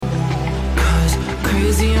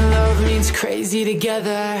Crazy in love means crazy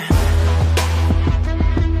together.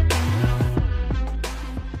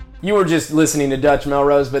 You were just listening to Dutch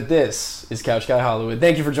Melrose, but this is Couch Guy Hollywood.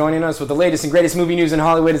 Thank you for joining us with the latest and greatest movie news in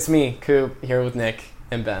Hollywood. It's me, Coop, here with Nick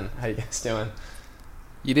and Ben. How you guys doing?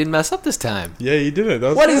 You didn't mess up this time. Yeah, you did it. That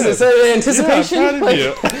was What good. is this? Anticipation? Yeah, I'm proud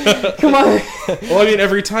of you. Come on. Well, I mean,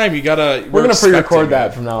 every time you gotta. We're going to pre-record expecting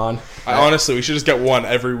that it. from now on. Honestly, we should just get one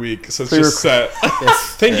every week, so it's just set.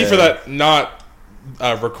 Thank you for that not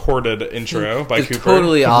recorded intro by It's Cooper.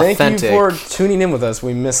 totally authentic. Thank you for tuning in with us.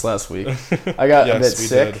 We missed last week. I got a bit Yes, we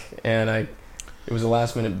sick, did. and it was a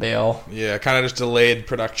last-minute bail. Yeah, kind of just delayed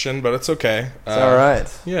production, but it's okay. It's all right.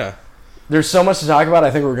 Yeah. There's so much to talk about.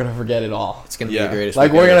 I think we're going to forget it all. It's gonna be Yeah. the greatest.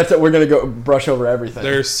 Like week ever. we're gonna go brush over everything.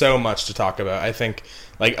 There's so much to talk about. I think,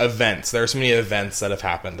 like, events. There are so many events that have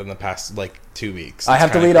happened in the past, 2 weeks. I It's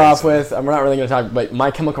have to kinda lead off crazy. with. I'm not really going to talk, but My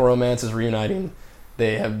Chemical Romance is reuniting.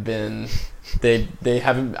 They have been. They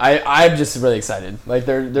haven't. I'm just really excited. Like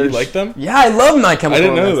they're. You like them? Yeah, I love My Chemical I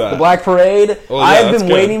didn't know Romance. that. The Black Parade. Oh, yeah, I've that's been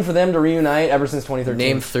good. waiting for them to reunite ever since 2013.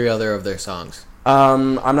 Name 3 other of their songs.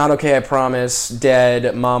 I'm Not Okay, I Promise,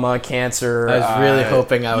 Dead, Mama, Cancer. I was really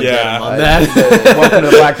hoping I would get yeah. him on that. Welcome to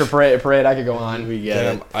the Black Parade. I could go on. We get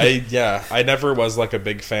Damn, it. I never was a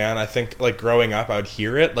big fan. I think growing up I would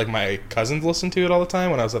hear it. My cousins listened to it all the time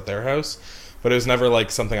when I was at their house, but it was never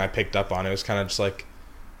something I picked up on. It was kind of just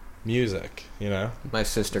music, My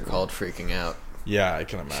sister called freaking out. Yeah, I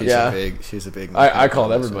can imagine. Yeah. She's a big. I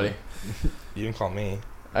called everybody. You didn't call me.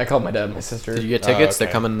 I called my dad and my sister. Did you get tickets? okay.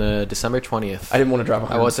 They're coming the December 20th. I didn't want to drop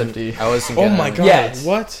I wasn't. 150 I wasn't. Oh Gonna, my god! Yet.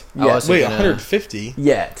 What? I wasn't Wait, gonna- 150?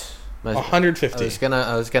 yet. I 150.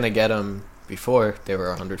 was gonna get them before they were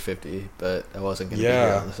 150, but I wasn't gonna. Be here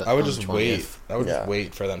Yeah, on the, I would on the just 20th. wait. I would Yeah. just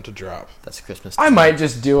wait for them to drop. That's Christmas. I time. might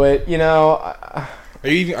just do it. Are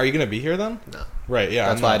you gonna be here then? No. Right. Yeah.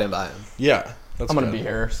 That's I'm why I not. didn't buy them. Yeah. That's I'm gonna good. be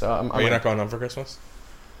here, so I'm. Are you not going home for Christmas?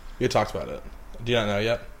 You talked about it. Do you not know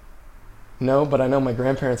yet? No, but I know my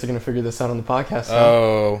grandparents are gonna figure this out on the podcast. now.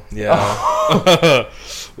 Oh, yeah.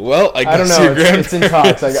 Well, I guess I don't know. your It's in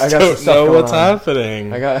talks. I got some don't stuff know going what's on.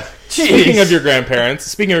 happening. I got. Speaking Jeez. of your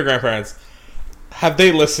grandparents, have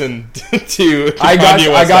they listened to I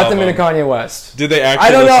Kanye West got them album? into Kanye West. Did they actually?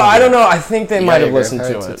 I don't know. listen to I don't it? know. I think they You might got have your listened to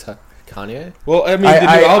grandparents it. Kanye. Well, I mean, the new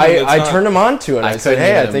album. it's I not- turned them on to it. I said, couldn't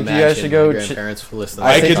 "Hey, I even think you guys imagine should go. my ch- grandparents will listen.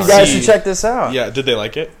 I I think could you guys see- should check this out." Yeah. Did they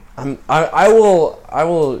like it? I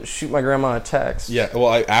will shoot my grandma a text. Yeah.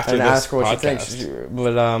 Well, after And this ask her what podcast. she thinks.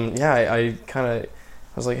 But yeah, I kind of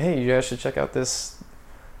was like, "Hey, you guys should check out this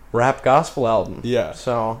rap gospel album." Yeah.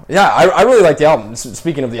 So yeah, I really like the album.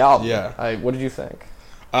 Speaking of the album, Yeah. what did you think?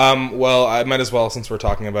 Well, I might as well since we're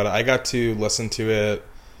talking about it. I got to listen to it.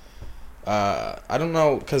 I don't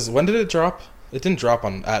know because when did it drop? It didn't drop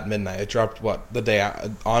at midnight. It dropped the day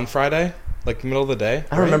on Friday, middle of the day.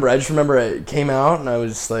 I don't remember. I just remember it came out and I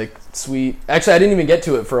was like, "Sweet." Actually, I didn't even get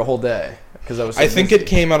to it for a whole day because I was. So I think busy. it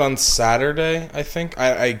came out on Saturday. I think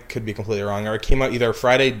I could be completely wrong, or it came out either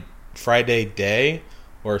Friday day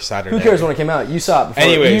or Saturday. Who cares when it came out? You saw it before.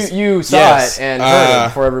 Anyways, you saw yes, it and heard it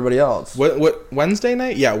before everybody else. What Wednesday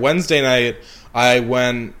night? Yeah, Wednesday night. I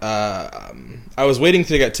went. I was waiting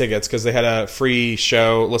to get tickets because they had a free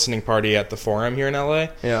show listening party at the Forum here in LA.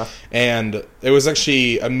 Yeah. And it was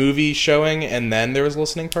actually a movie showing, and then there was a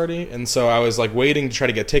listening party. And so I was waiting to try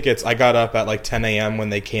to get tickets. I got up at 10 a.m. when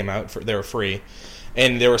they came out. They were free,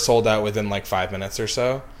 and they were sold out within 5 minutes or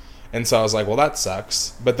so. And so I was like, well, that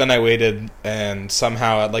sucks. But then I waited, and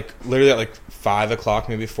somehow at literally at 5 o'clock,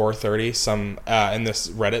 maybe 4:30, some in this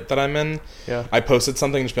Reddit that I'm in, Yeah. I posted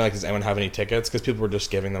something just being does anyone have any tickets? Because people were just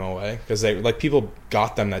giving them away because they people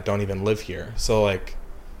got them that don't even live here, so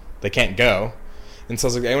they can't go. And so I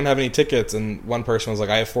was like, anyone have any tickets? And one person was like,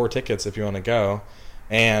 I have 4 tickets if you want to go.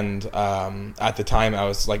 And at the time, I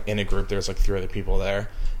was in a group. There was 3 other people there,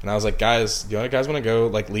 and I was like, guys, do you guys want to go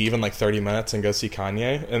leave in 30 minutes and go see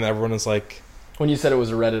Kanye? And everyone was like, When you said it was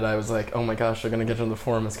a Reddit, I was like, "Oh my gosh, they're gonna get to the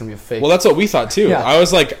forum. It's gonna be a fake." well, that's what we thought too. Yeah. I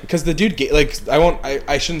was like, because the dude gave,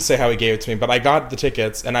 I shouldn't say how he gave it to me, but I got the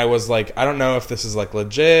tickets, and I was like, I don't know if this is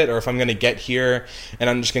legit or if I'm gonna get here and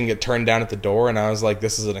I'm just gonna get turned down at the door. And I was like,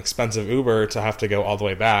 this is an expensive Uber to have to go all the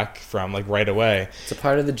way back from right away. It's a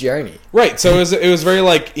part of the journey. Right. So it was very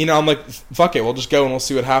I'm like, fuck it, we'll just go and we'll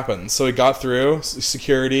see what happens. So we got through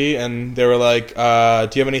security, and they were like,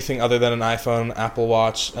 do you have anything other than an iPhone, Apple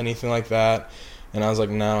Watch, anything like that? And I was like,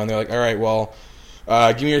 no. And they're like, all right, well,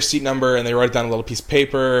 give me your seat number. And they wrote down a little piece of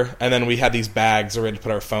paper. And then we had these bags where we had to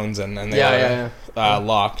put our phones in, and they were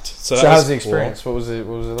locked. So that was how's the cool. experience? What was it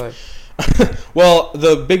like? Well,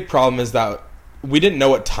 the big problem is that we didn't know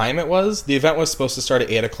what time it was. The event was supposed to start at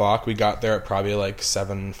 8 o'clock. We got there at probably like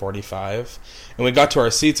 7:45. And we got to our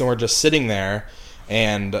seats and we're just sitting there.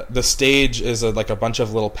 And the stage is like a bunch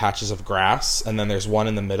of little patches of grass. And then there's one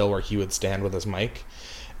in the middle where he would stand with his mic.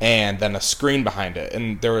 And then a screen behind it.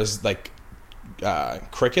 And there was like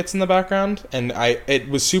crickets in the background. And it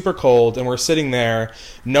was super cold. And we're sitting there.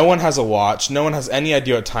 No one has a watch. No one has any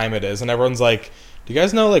idea what time it is. And everyone's like, do you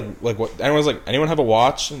guys know like what? Everyone's like, anyone have a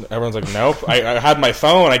watch? And everyone's like, nope. I had my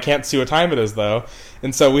phone. I can't see what time it is though.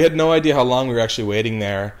 And so we had no idea how long we were actually waiting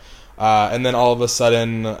there. And then all of a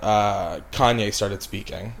sudden, Kanye started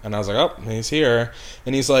speaking. And I was like, oh, he's here.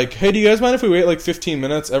 And he's like, hey, do you guys mind if we wait like 15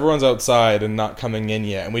 minutes? Everyone's outside and not coming in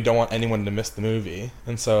yet. And we don't want anyone to miss the movie.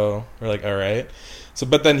 And so we're like, all right. So,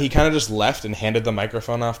 but then he kind of just left and handed the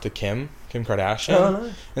microphone off to Kim Kardashian. Oh,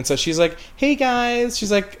 nice. And so she's like, hey, guys.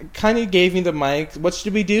 She's like, Kanye gave me the mic. What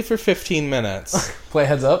should we do for 15 minutes? Play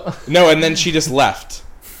Heads Up? No, and then she just left.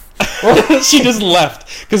 She just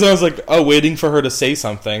left because I was like, oh, waiting for her to say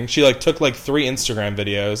something. She like took like 3 Instagram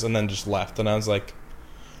videos and then just left, and I was like,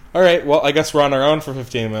 all right, well, I guess we're on our own for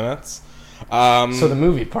 15 minutes. So the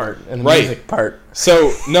movie part and the music part.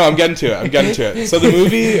 So no, I'm getting to it. So the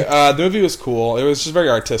movie was cool. It was just very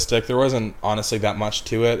artistic. There wasn't honestly that much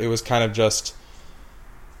to it. It was kind of just,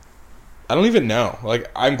 I don't even know. Like,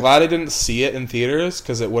 I'm glad I didn't see it in theaters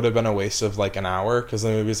because it would have been a waste of like an hour because the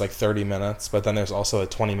movie's like 30 minutes, but then there's also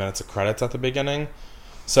 20 minutes of credits at the beginning.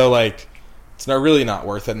 So like, it's really not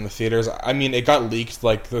worth it in the theaters. I mean, it got leaked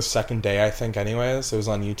like the second day, I think, anyways. It was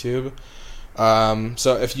on YouTube.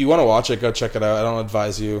 So if you want to watch it, go check it out. I don't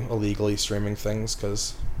advise you illegally streaming things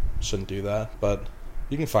because you shouldn't do that, but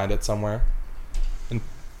you can find it somewhere and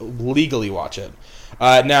legally watch it.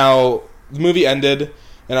 Now, the movie ended.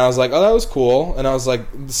 And I was like, oh, that was cool. And I was like,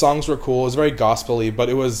 the songs were cool. It was very gospel-y, but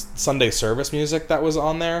it was Sunday service music that was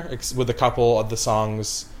on there with a couple of the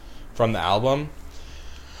songs from the album.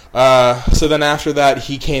 So then after that,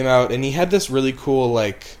 he came out, and he had this really cool,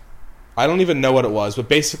 like, I don't even know what it was, but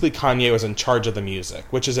basically Kanye was in charge of the music,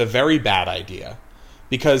 which is a very bad idea.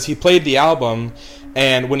 Because he played the album,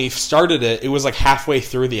 and when he started it, it was like halfway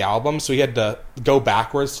through the album, so he had to go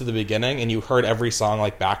backwards to the beginning, and you heard every song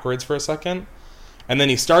like backwards for a second. And then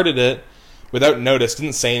he started it without notice,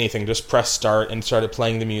 didn't say anything, just pressed start and started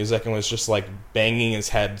playing the music and was just like banging his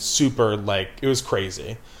head super, like, it was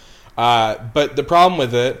crazy. But the problem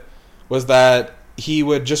with it was that he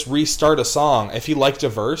would just restart a song if he liked a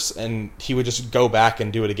verse, and he would just go back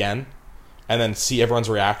and do it again and then see everyone's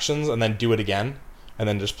reactions and then do it again and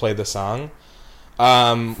then just play the song.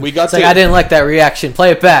 We got it's like, I didn't like that reaction.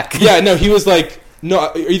 Play it back. Yeah, no, he was like,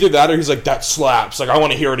 no, either that or he's like, that slaps. Like, I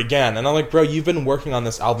want to hear it again. And I'm like, bro, you've been working on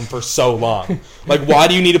this album for so long. Like, why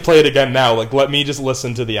do you need to play it again now? Like, let me just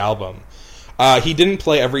listen to the album. He didn't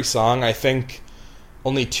play every song. I think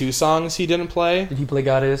only 2 songs he didn't play. Did he play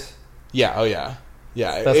God Is? Yeah, oh yeah.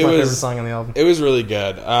 Yeah, that's my favorite song on the album. It was really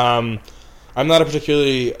good. I'm not a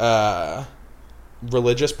particularly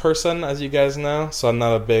religious person, as you guys know, so I'm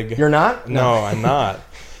not a big... You're not? No, I'm not.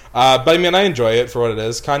 But I mean, I enjoy it for what it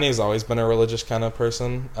is. Kanye's always been a religious kind of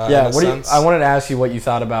person. Yeah, I wanted to ask you what you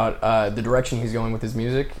thought about the direction he's going with his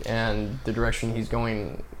music and the direction he's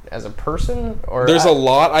going as a person. Or there's a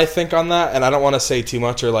lot I think on that, and I don't want to say too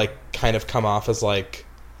much or like kind of come off as like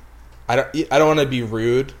I don't want to be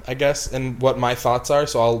rude, I guess, in what my thoughts are.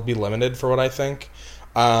 So I'll be limited for what I think.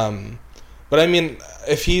 But I mean,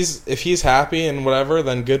 if he's happy and whatever,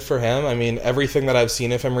 then good for him. I mean, everything that I've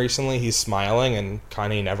seen of him recently, he's smiling, and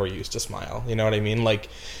Kanye never used to smile. You know what I mean? Like,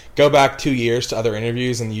 go back 2 years to other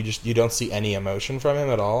interviews, and you don't see any emotion from him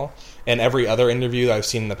at all. And every other interview that I've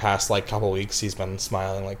seen in the past like couple weeks, he's been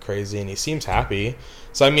smiling like crazy, and he seems happy.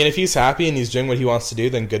 So I mean, if he's happy and he's doing what he wants to do,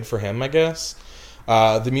 then good for him, I guess.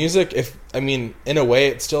 The music, in a way,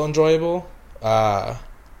 it's still enjoyable.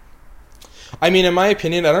 I mean, in my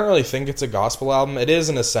opinion, I don't really think it's a gospel album. It is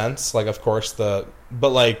in a sense, like, of course, but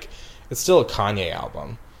like, it's still a Kanye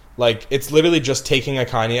album. Like, it's literally just taking a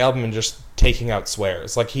Kanye album and just taking out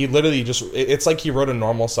swears. Like, he literally it's like he wrote a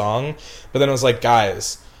normal song, but then it was like,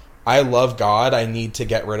 guys, I love God, I need to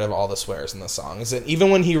get rid of all the swears in the songs. And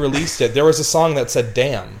even when he released it, there was a song that said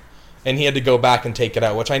damn, and he had to go back and take it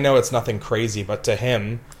out, which I know it's nothing crazy, but to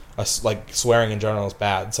him, like, swearing in general is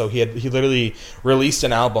bad. So he literally released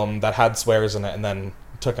an album that had swears in it and then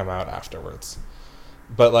took them out afterwards.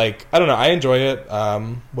 But like, I don't know, I enjoy it.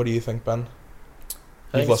 What do you think, Ben?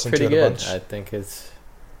 I think it's pretty good. I think it's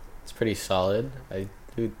pretty solid. I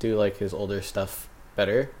do like his older stuff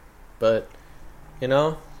better, but you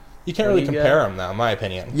know, you can't really compare him now, in my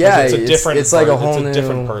opinion. Yeah, it's a different. It's like a whole new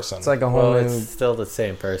different person. It's like a whole new. It's still the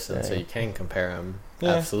same person, so you can compare him.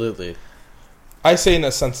 Yeah. Absolutely. I say in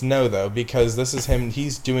a sense no, though, because this is him.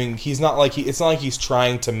 It's not like he's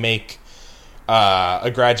trying to make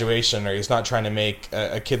a graduation, or he's not trying to make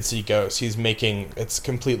a Kids See Ghosts. It's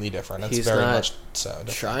completely different. It's very much so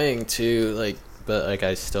different. Trying to, but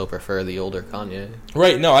I still prefer the older Kanye.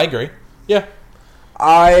 Right, no, I agree. Yeah.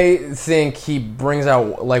 I think he brings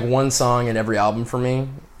out, one song in every album for me.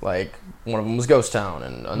 Like, one of them was Ghost Town,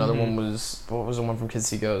 and another one was... What was the one from Kids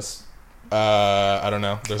See Ghosts? I don't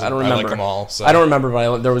know. I don't remember. I like them all. So. I don't remember,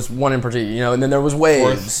 but there was one in particular, and then there was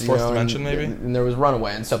Waves. Fourth Dimension, maybe? And there was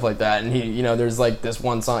Runaway and stuff like that. And there's this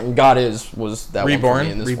one song, and God was that Reborn? One for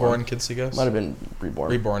me in this Reborn, one. Kids See Ghosts? Might have been Reborn.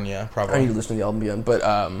 Reborn, yeah, probably. I need to listen to the album again. But,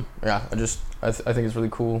 yeah, I think it's really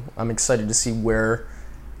cool. I'm excited to see where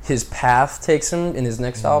his path takes him in his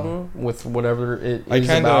next album with whatever it is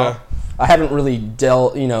about. I haven't really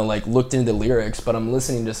looked into the lyrics, but I'm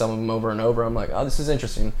listening to some of them over and over. I'm like, oh, this is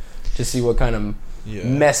interesting to see what kind of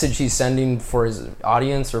message he's sending for his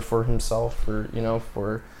audience or for himself or,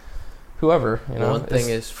 for whoever. One thing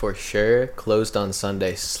is for sure, Closed on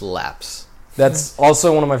Sunday slaps. That's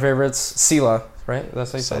also one of my favorites. Sela, right?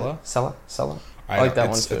 That's how you say it? Sela. I like that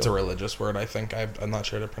one too. It's a religious word, I think. I'm not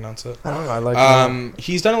sure to pronounce it. I don't know. I like it.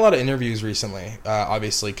 He's done a lot of interviews recently,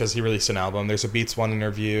 obviously, because he released an album. There's a Beats One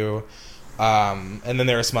interview, and then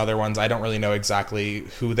there are some other ones. I don't really know exactly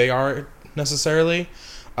who they are necessarily,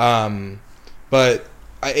 but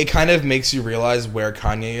it kind of makes you realize where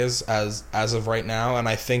Kanye is as of right now, and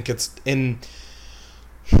I think it's in...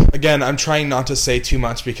 Again, I'm trying not to say too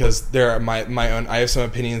much because there are my own... I have some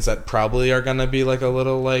opinions that probably are going to be a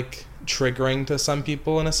little triggering to some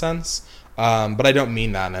people in a sense, but I don't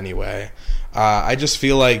mean that in any way. I just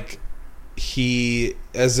feel like he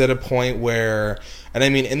is at a point where, and I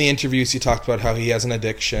mean, in the interviews he talked about how he has an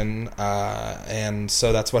addiction, and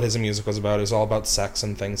so that's what his music was about. It was all about sex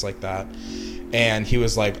and things like that, and he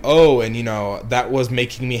was like, oh, and that was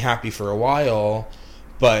making me happy for a while,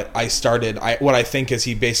 but what I think is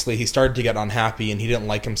he started to get unhappy and he didn't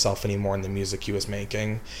like himself anymore in the music he was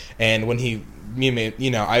making. And when he made,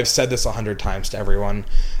 I've said this 100 times to everyone,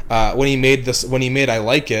 when he made I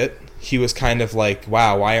Like It, he was kind of like,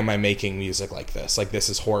 wow, why am I making music like this? This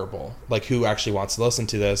is horrible. Who actually wants to listen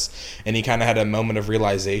to this? And he kind of had a moment of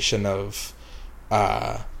realization of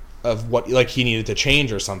what he needed to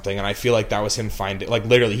change or something. And I feel like that was him finding,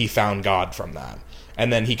 literally he found God from that.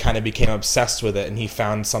 And then he kind of became obsessed with it, and he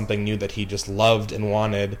found something new that he just loved and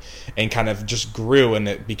wanted, and kind of just grew, and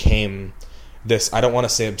it became this, I don't want to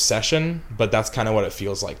say obsession, but that's kind of what it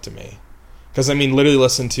feels like to me. Because, I mean, literally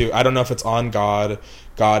listen to, I don't know if it's on God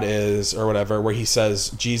is, or whatever, where he says,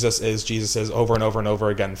 Jesus is, over and over and over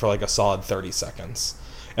again for a solid 30 seconds.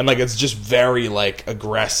 And, it's just very,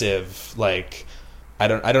 aggressive, I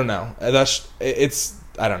don't know. I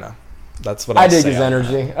don't know. That's what I dig his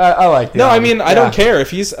energy. I like. No, I mean, I don't care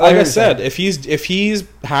if he's I said if he's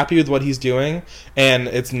happy with what he's doing and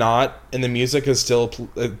it's not, and the music is still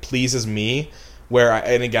pleases me.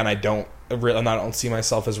 I don't see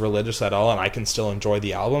myself as religious at all, and I can still enjoy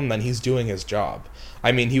the album. Then he's doing his job.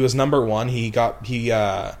 I mean, he was number one. He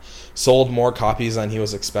sold more copies than he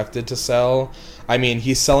was expected to sell. I mean,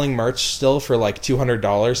 he's selling merch still for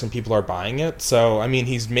 $200, and people are buying it. So I mean,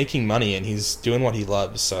 he's making money and he's doing what he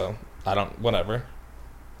loves. So. Whatever.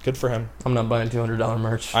 Good for him. I'm not buying $200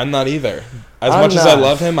 merch. I'm not either. As much as I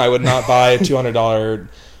love him, I would not buy a $200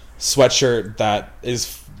 sweatshirt that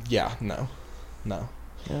is, no.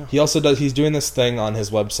 Yeah. He's doing this thing on his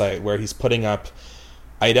website where he's putting up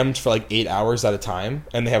items for 8 hours at a time,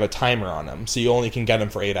 and they have a timer on them, so you only can get them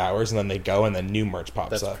for 8 hours, and then they go, and then new merch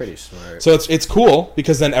pops up. That's pretty smart. So it's cool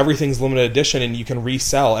because then everything's limited edition, and you can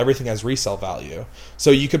resell. Everything has resale value.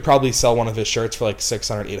 So you could probably sell one of his shirts for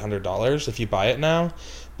 $600, $800 if you buy it now.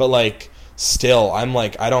 But still, I'm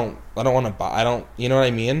I don't want to buy. I don't. You know what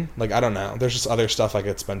I mean? I don't know. There's just other stuff I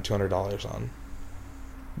could spend $200 on.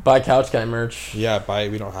 Buy Couch Guy merch. Yeah,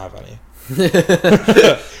 we don't have any.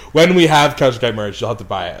 When we have Couch Guy merch, you'll have to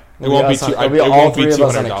buy it. It won't be too. It won't be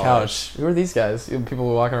 $200 on a couch. Who are these guys?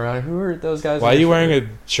 People walking around. Who are those guys? Why are you wearing a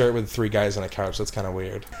shirt with 3 guys on a couch? That's kind of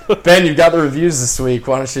weird. Ben, you've got the reviews this week.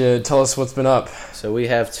 Why don't you tell us what's been up? So we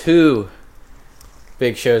have 2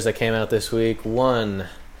 big shows that came out this week. One,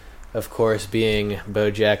 of course, being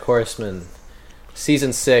BoJack Horseman,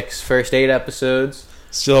 season 6, first 8 episodes.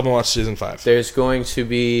 Still haven't watched season 5. There's going to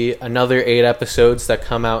be another 8 episodes that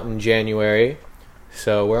come out in January,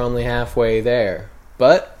 so we're only halfway there.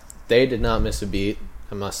 But they did not miss a beat,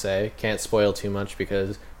 I must say. Can't spoil too much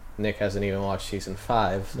because Nick hasn't even watched season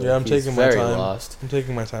 5. So yeah, I'm taking my time. Very lost. I'm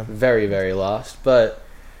taking my time. Very, very lost. But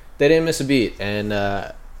they didn't miss a beat, and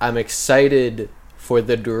I'm excited for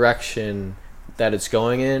the direction that it's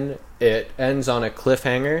going in, it ends on a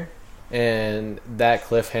cliffhanger, and that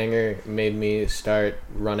cliffhanger made me start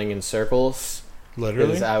running in circles.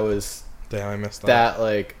 Literally? I was... Damn, I missed that.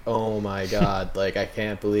 Like, oh my god, like, I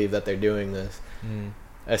can't believe that they're doing this.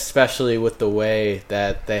 Especially with the way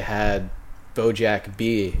that they had BoJack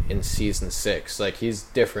be in season 6. Like, he's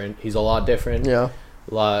different. He's a lot different. Yeah.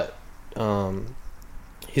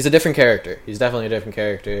 He's a different character. He's definitely a different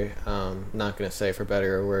character. Not going to say for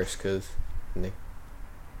better or worse, because Nick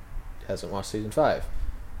hasn't watched season 5.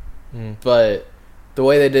 But the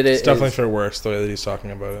way they did it... It's definitely for worse, the way that he's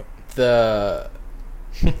talking about it.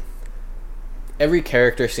 Every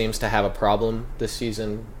character seems to have a problem this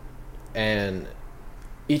season, and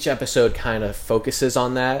each episode kind of focuses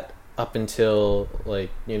on that up until, like,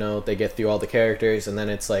 you know, they get through all the characters, and then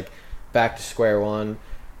it's like back to square one.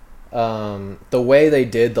 The way they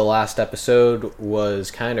did the last episode was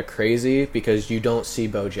kind of crazy because you don't see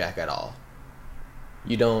BoJack at all.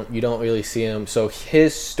 You don't really see him. So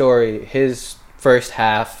his story, his first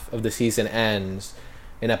half of the season ends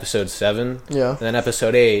in episode 7. Yeah. And then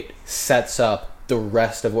episode 8 sets up the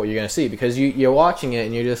rest of what you're going to see, because you're watching it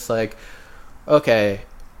and you're just like, okay,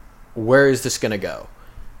 where is this going to go?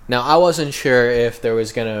 Now, I wasn't sure if there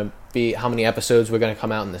was going to be how many episodes were going to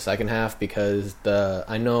come out in the second half, because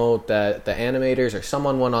I know that the animators or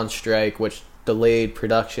someone went on strike, which delayed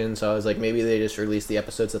production. So I was like, maybe they just released the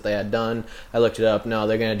episodes that they had done. I looked it up. No,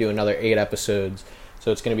 they're going to do another 8 episodes.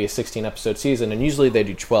 So it's going to be a 16 episode season, and usually they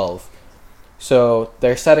do 12. So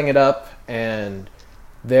they're setting it up, and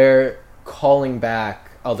they're calling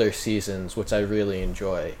back other seasons, which I really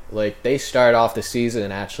enjoy. Like, they start off the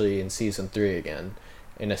season actually in season 3 again,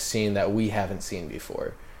 in a scene that we haven't seen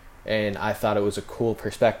before. And I thought it was a cool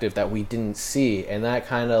perspective that we didn't see, and that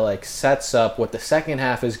kind of like sets up what the second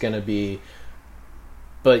half is going to be.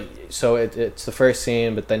 But so it's the first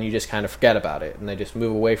scene, but then you just kind of forget about it, and they just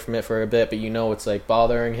move away from it for a bit, but you know it's like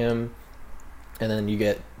bothering him. And then you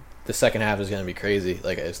get the second half is going to be crazy.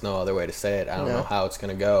 Like, there's no other way to say it. I don't know how it's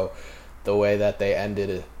going to go. The way that they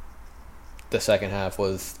ended the second half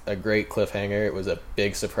was a great cliffhanger. It was a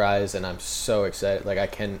big surprise, and I'm so excited. Like, I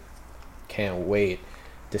can't wait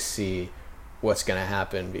to see what's going to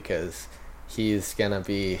happen, because he's going to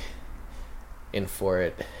be in for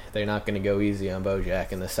it. They're not going to go easy on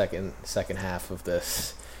BoJack in the second half of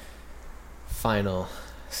this final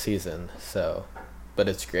season. So, but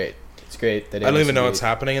it's great. It's great. I don't even know what's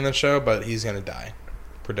happening in the show, but he's going to die.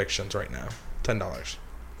 Predictions right now. $10.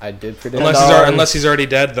 I did predict. Unless he's already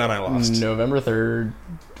dead, then I lost. November 3rd,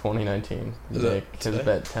 2019. Nick has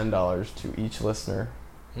bet $10 to each listener.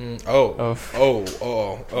 No! Don't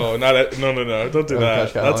do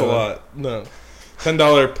that. That's a lot. No.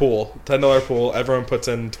 $10 pool. $10 pool. Everyone puts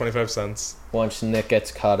in 25 cents. Once Nick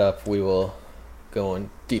gets caught up, we will go in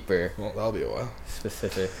deeper. Well, that'll be a while.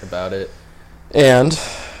 Specific about it. And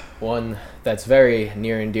one that's very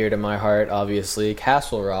near and dear to my heart, obviously,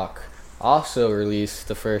 Castle Rock also released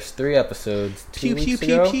the first 3 episodes 2 weeks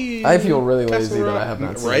ago. I feel really lazy that I have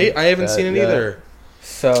not seen it. Right? I haven't seen it either.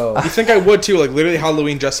 So you think I would too? Like, literally,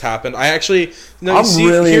 Halloween just happened. I actually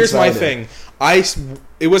really here's excited. my thing.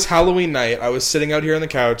 It was Halloween night. I was sitting out here on the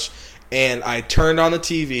couch, and I turned on the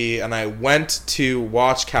TV, and I went to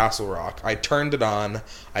watch Castle Rock. I turned it on.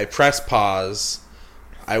 I pressed pause.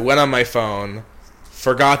 I went on my phone,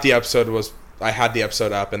 forgot the episode was. I had the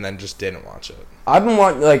episode up, and then just didn't watch it. I've been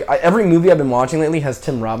watching, like, every movie I've been watching lately has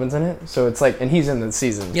Tim Robbins in it, so it's like, and he's in the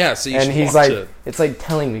season. Yeah, so you and should he's watch like, it. it's like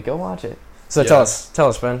telling me, go watch it. So tell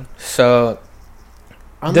us, Ben. So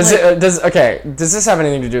Does this have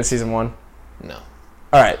anything to do with season 1? No.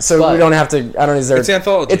 All right, so we don't have to. I don't. Is there? It's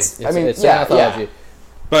anthology. It's an anthology.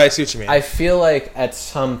 But I see what you mean. I feel like at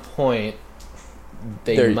some point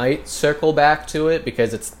they might circle back to it,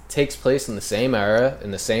 because it takes place in the same era,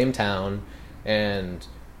 in the same town, and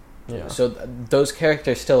so those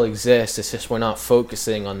characters still exist. It's just we're not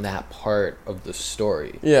focusing on that part of the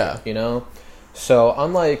story. Yeah. You know? So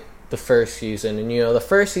unlike the first season, and the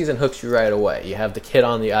first season hooks you right away. You have the kid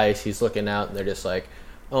on the ice, he's looking out, and they're just like,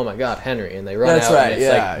 oh my god, Henry, and they run out, and it's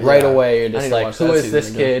like right away, you're just like, who is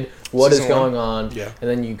this kid? What is going on? Yeah. And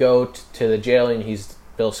then you go to the jail, and he's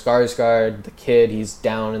Bill Skarsgård, the kid, he's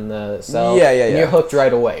down in the cell. And you're hooked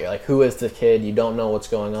right away. You're like, who is the kid? You don't know what's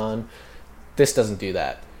going on. This doesn't do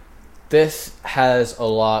that. This has a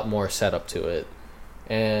lot more setup to it.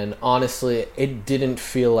 And honestly, it didn't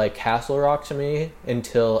feel like Castle Rock to me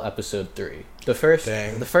until episode 3. The first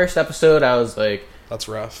episode, I was like, that's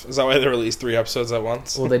rough. Is that why they released 3 episodes at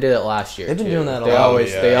once? Well, they did it last year. They've been doing that a lot.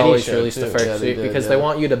 They always release the first week because they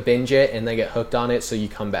want you to binge it and they get hooked on it, so you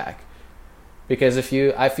come back. Because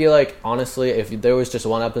I feel like honestly, if there was just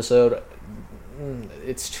one episode,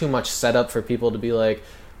 it's too much setup for people to be like,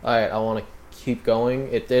 all right, I want to keep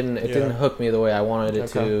going. It didn't hook me the way I wanted it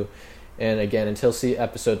to. And again, until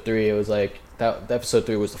episode 3, it was like episode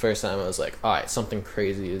 3 was the first time I was like, all right, something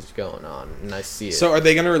crazy is going on, and I see it. So are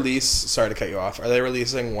they going to release, sorry to cut you off, are they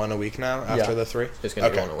releasing one a week now after the 3? It's going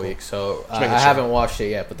to be one a week. So I haven't watched it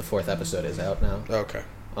yet, but the 4th episode is out now. Okay.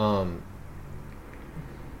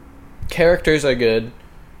 Characters are good.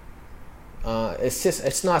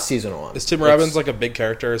 It's not season 1. Is Tim Robbins like a big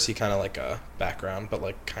character, or is he kind of like a background, but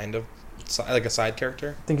like kind of like a side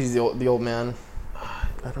character? I think he's the old man.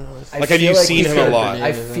 I don't know. Like, have you seen him a lot?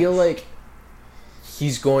 I feel like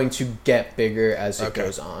he's going to get bigger as it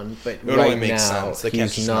goes on, but it right only makes now sense. They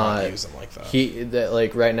can't just not use him like that.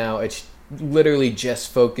 Like right now, it's literally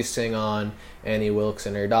just focusing on Annie Wilkes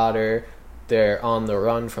and her daughter. They're on the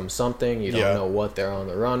run from something. You don't know what they're on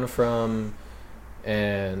the run from,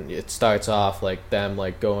 and it starts off like them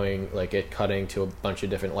like going like it cutting to a bunch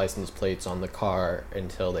of different license plates on the car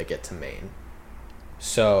until they get to Maine.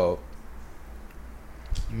 So.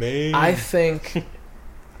 I think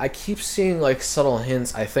I keep seeing like subtle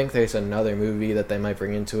hints. I think there's another movie that they might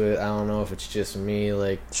bring into it. I don't know if it's just me.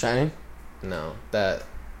 Like Shining? No, that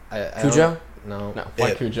Cujo? No,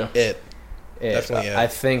 why Cujo? It definitely. I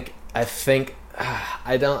think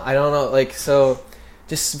I don't know. Like so,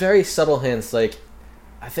 just very subtle hints. Like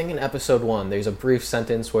I think in episode 1, there's a brief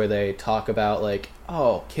sentence where they talk about like,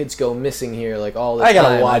 oh, kids go missing here like all the time. I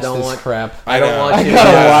gotta watch this crap. I don't want you. I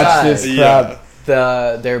gotta watch this crap.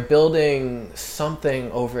 They're building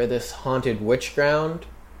something over this haunted witch ground,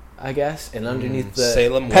 I guess, and underneath the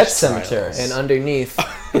Salem Pet Witch Cemetery, and underneath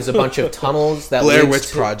is a bunch of tunnels that Blair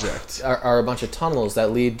Witch Project are a bunch of tunnels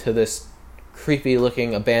that lead to this creepy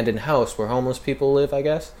looking abandoned house where homeless people live, I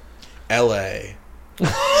guess. L.A. And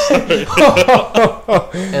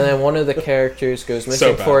then one of the characters goes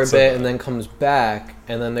missing for a bit and then comes back,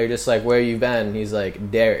 and then they're just like, where you been? And he's like,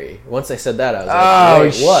 Derry. Once I said that, I was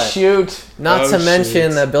like, wait, what? Shoot. Not to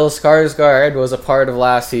mention that Bill Skarsgård was a part of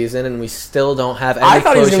last season, and we still don't have any closure on him. I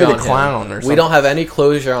thought he was going to be the clown or something. We don't have any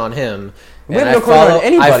closure on him. We have no closure on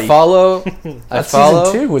anybody. I follow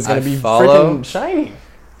season 2 was going to be freaking shiny.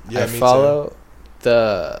 I follow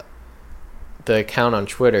the account on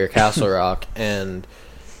Twitter, Castle Rock, and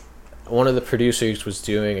one of the producers was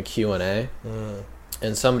doing a Q&A,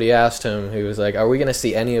 and somebody asked him, he was like, are we going to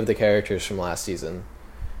see any of the characters from last season?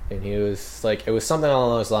 And he was like, it was something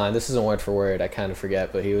along those lines. This isn't word for word, I kind of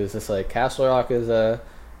forget, but he was just like, Castle Rock is a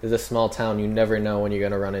small town. You never know when you're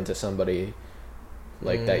going to run into somebody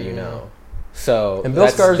like that, you know. So and Bill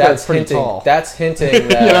Skarsgård's pretty tall. That's hinting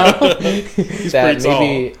that,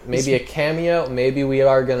 that maybe a cameo. Maybe we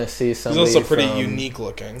are gonna see something. He's also pretty unique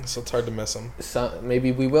looking, so it's hard to miss him.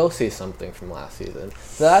 Maybe we will see something from last season.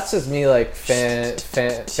 So that's just me like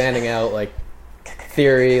fanning out like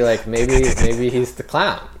theory. Like maybe he's the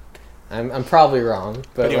clown. I'm probably wrong,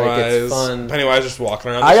 but Pennywise, like it's fun. Pennywise just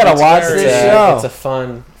walking around. I gotta watch this show. It's a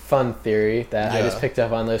fun theory that I just picked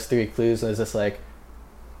up on those 3 clues, and it's just like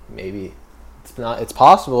maybe. It's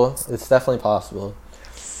possible. It's definitely possible.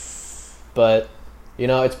 But, you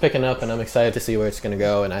know, it's picking up, and I'm excited to see where it's going to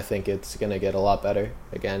go, and I think it's going to get a lot better.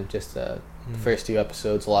 Again, just the first 2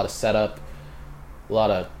 episodes, a lot of setup, a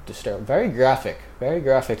lot of very graphic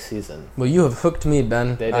season. Well, you have hooked me,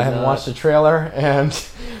 Ben. I haven't watched the trailer, and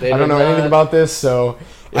I don't know anything about this, so...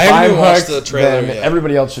 If I haven't I'm watched hooked, the trailer then yet.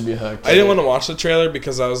 Everybody else should be hooked. I didn't want to watch the trailer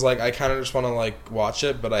because I was like, I kind of just want to like watch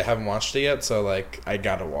it, but I haven't watched it yet, so like I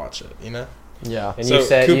gotta watch it, you know? Yeah. And so you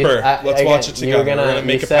said Cooper, let's watch it together. We're gonna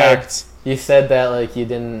make a pact. You said that like you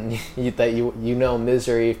didn't that you know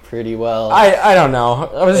Misery pretty well. I don't know.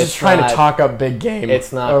 I was just trying to talk up big game.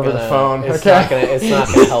 It's not over gonna, the phone. It's not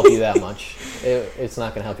gonna help you that much. It's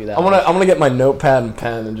not gonna help you that much. I'm gonna get my notepad and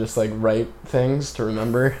pen and just like write things to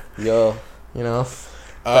remember. Yo, you know,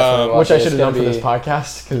 which I should have done for this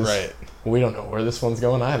podcast because we don't know where this one's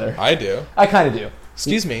going either. I do. I kind of do.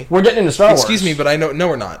 Excuse me. We're getting into Star Wars. Excuse me, but I know. No,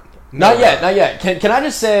 we're not. Not yet. Can I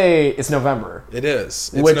just say it's November? It is.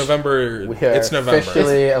 It's November. It's November.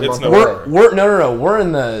 It's November. We're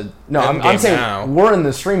in the I'm saying now. We're in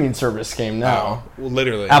the streaming service game now. Well,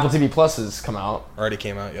 literally. Apple TV Plus has come out. Already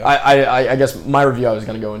came out. Yeah. I guess my review I was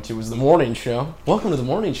going to go into was the morning show. Welcome to the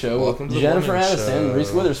morning show. Welcome to the Jennifer morning Aniston, show.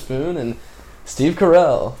 Reese Witherspoon, and Steve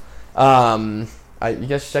Carell. You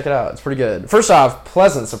guys should check it out. It's pretty good. First off,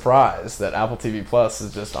 pleasant surprise that Apple TV Plus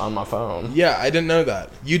is just on my phone. Yeah, I didn't know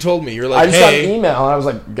that. You told me. You're like, I just got an email, and I was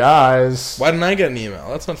like, guys. Why didn't I get an email?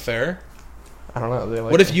 That's not fair. I don't know.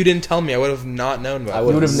 What if you didn't tell me? I would have not known about it. I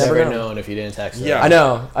would have never known if you didn't text me. Yeah. I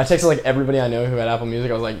know. I texted like everybody I know who had Apple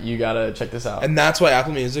Music. I was like, you gotta check this out. And that's why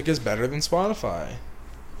Apple Music is better than Spotify.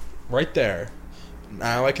 Right there.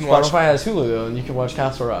 now I can watch. Spotify has Hulu though, and you can watch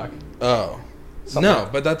Castle Rock. Oh. No,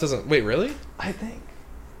 but that doesn't... Wait, really? I think.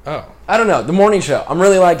 Oh. I don't know. The Morning Show. I'm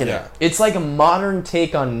really liking Yeah. it. It's like a modern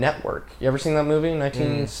take on Network. You ever seen that movie?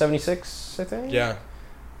 1976, I think? Yeah.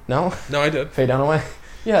 No? No, I did. Faye Dunaway?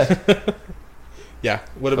 Yeah. Yeah.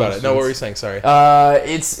 What about it? No, what were you saying? Sorry.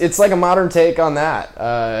 It's like a modern take on that.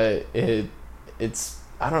 It's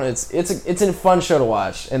I don't know. It's a fun show to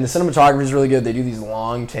watch, and the cinematography is really good. They do these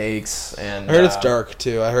long takes, and I heard it's dark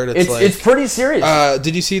too. I heard it's pretty serious.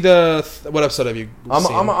 Did you see what episode have you seen?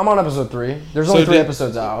 I'm on episode 3. There's only 3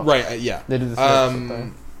 episods out. Right. Yeah. They did the 3 episode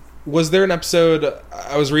thing. Was there an episode?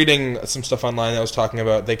 I was reading some stuff online that was talking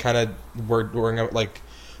about they kind of were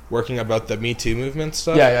working about the Me Too movement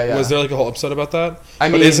stuff. Yeah. Was there like a whole episode about that? I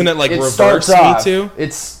mean, but isn't it like reverse Me Too?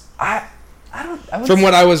 It's I don't. From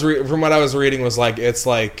what I was reading was like it's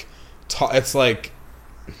like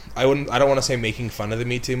I don't want to say making fun of the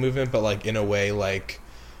Me Too movement, but like in a way like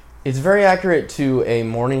it's very accurate to a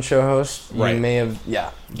morning show host. You right. may have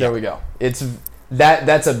there we go. It's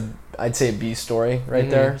that's I'd say a B story right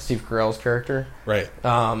there. Steve Carell's character. Right.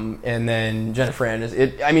 And then Jennifer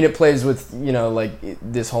Aniston. It plays with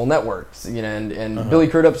this whole network. And Billy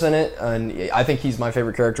Crudup's in it, and I think he's my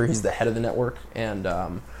favorite character. He's the head of the network, and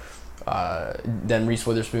then Reese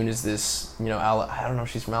Witherspoon is this, I don't know if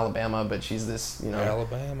she's from Alabama, but she's this,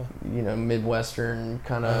 Alabama, Midwestern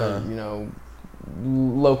kind of,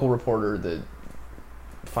 local reporter that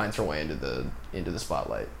finds her way into the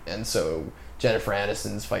spotlight. And so Jennifer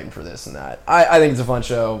Aniston's fighting for this and that. I think it's a fun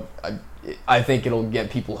show. I think it'll get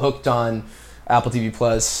people hooked on Apple TV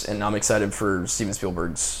Plus, and I'm excited for Steven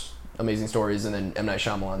Spielberg's Amazing Stories and then M. Night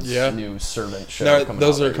Shyamalan's new Servant show coming out.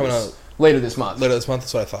 Those are coming out later this month. That's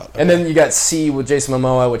what I thought. Okay. And then you got C with Jason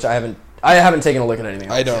Momoa, which I haven't taken a look at anything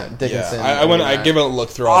else. I don't. Dickinson. Yeah. I give it a look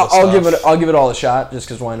through all the stuff. I'll give it all a shot just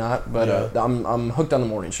because why not? But I'm hooked on the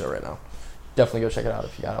morning show right now. Definitely go check it out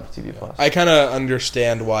if you got Apple TV Plus. I kind of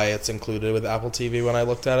understand why it's included with Apple TV when I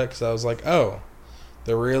looked at it, because I was like, oh,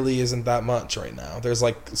 there really isn't that much right now. There's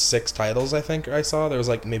like 6 titles I think I saw. There was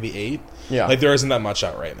like maybe 8. Yeah. Like there isn't that much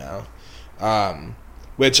out right now.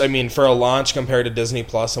 Which, I mean, for a launch compared to Disney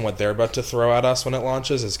Plus and what they're about to throw at us when it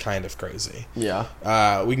launches is kind of crazy. Yeah.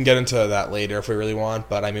 We can get into that later if we really want,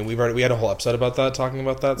 but I mean, we had a whole episode about that, talking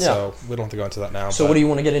about that, so we don't have to go into that now. So what do you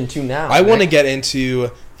want to get into now? I want to get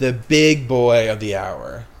into the big boy of the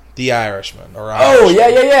hour, The Irishman. Oh,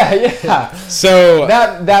 yeah. So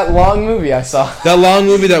that long movie I saw. That long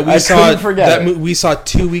movie that we saw. Forget we saw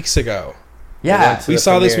 2 weeks ago. Yeah, we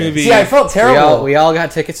saw this movie. See, I felt terrible. We all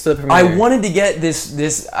got tickets to the premiere. I wanted to get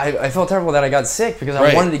this. I felt terrible that I got sick because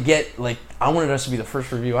I wanted to get I wanted us to be the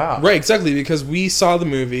first review out. Right, exactly, because we saw the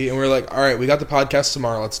movie and we were like, all right, we got the podcast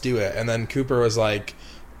tomorrow, let's do it. And then Cooper was like,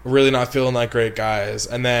 really not feeling that great, guys.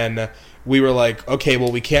 And then we were like, okay,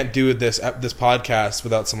 well, we can't do this podcast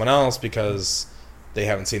without someone else because they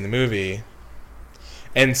haven't seen the movie.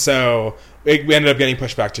 And so we ended up getting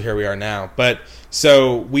pushed back to here we are now. But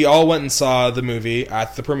so we all went and saw the movie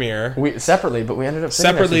at the premiere. Separately, but we ended up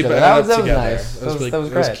separately, but that was together. Nice. That was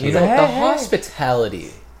great. The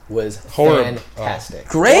hospitality was fantastic.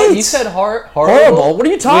 Great. You said horrible. What are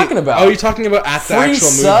you talking about? Oh, you're talking about at the free actual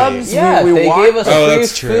subs? movie. Yeah, they gave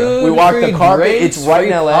us free food. We walked the carpet. It's right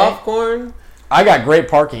in LA. Popcorn. I got great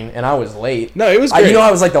parking, and I was late. No, it was great.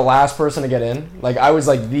 I was like the last person to get in. Like, I was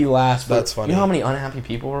like the last. That's funny. You know how many unhappy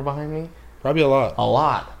people were behind me? Probably a lot. A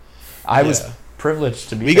lot. I was privileged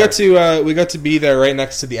to be there. We got to be there right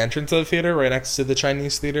next to the entrance of the theater, right next to the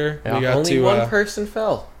Chinese theater. Yeah. We got Only one person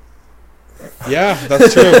fell. Yeah,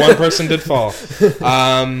 that's true. One person did fall.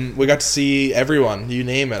 We got to see everyone. You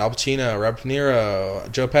name it. Al Pacino, Robert De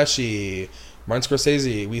Niro, Joe Pesci, Martin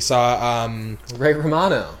Scorsese. We saw Ray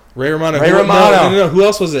Romano. No. Who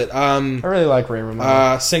else was it? I really like Ray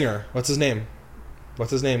Romano. Singer. What's his name?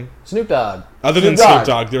 Snoop Dogg. Other than Snoop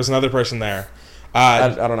Dogg, there was another person there. I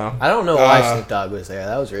don't know. I don't know why Snoop Dogg was there.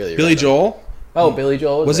 That was really Billy Joel. Oh, Billy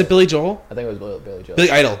Joel. Was it Billy Joel? I think it was Billy Joel. Billy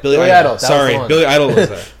Idol. Billy Idol. Sorry, Billy Idol was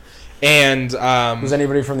there. And was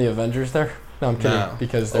anybody from the Avengers there? No, I'm kidding. No.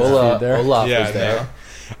 Because there's a dude there. Olaf was there.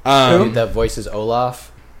 No. That voice is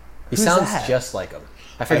Olaf. He sounds just like him.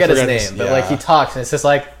 I forget his name, but he talks and it's just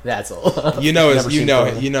like that's Olaf. You know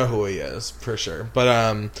who he is for sure.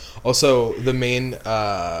 But also the main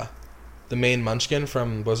Munchkin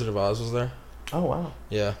from Wizard of Oz was there. Oh wow.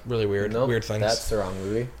 Yeah, really weird. Nope, weird things. That's the wrong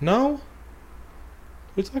movie. No. What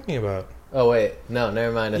are you talking about? Oh wait, no,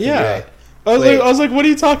 never mind. I think you're right. I was like, what are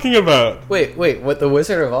you talking about? Wait, what? The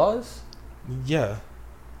Wizard of Oz? Yeah.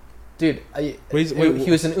 Dude, he was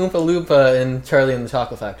an Oompa Loompa in Charlie and the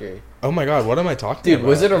Chocolate Factory. Oh my god, what am I talking Dude, about?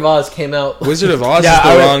 Wizard of Oz came out. Wizard of Oz is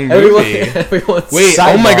the wrong movie. Wait,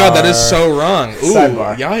 Sidebar. oh my god, that is so wrong. Ooh,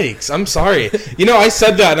 Sidebar. yikes. I'm sorry. I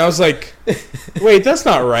said that and I was like, wait, that's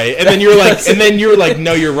not right. And then you were like,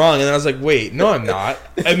 no, you're wrong. And then I was like, wait, no, I'm not.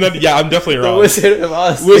 And then I'm definitely wrong. Wizard of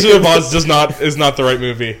Oz. Wizard of Oz is not the right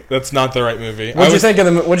movie. That's not the right movie. What'd you think of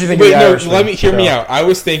the Irishman? Let me hear me out. I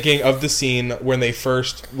was thinking of the scene when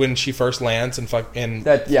she first lands and kills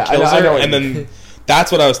her, and then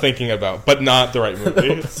that's what I was thinking about, but not the right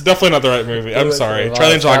movie. It's definitely not the right movie. I'm sorry.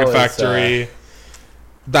 Charlie and the Chocolate Factory.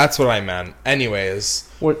 That's what I meant. Anyways,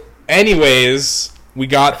 we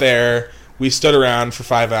got there. We stood around for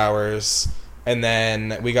 5 hours, and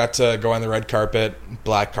then we got to go on the red carpet,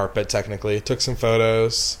 black carpet technically. Took some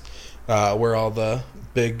photos, where all the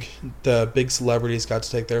big celebrities got to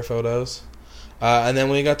take their photos, and then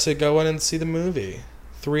we got to go in and see the movie.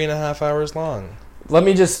 3.5 hours long. Let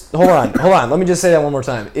me just hold on. Let me just say that one more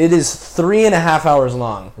time. It is 3.5 hours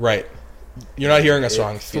long. Right. You're not hearing us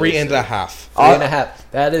wrong. 3.5. 3.5.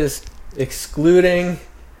 That is excluding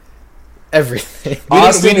everything.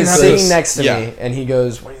 Austin is sitting next to me, and he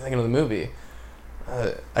goes, "What are you thinking of the movie?"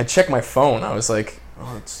 I checked my phone. I was like,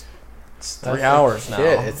 "Oh, it's 3 hours now."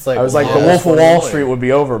 Shit, it's like I was like, "The Wolf of Wall Street would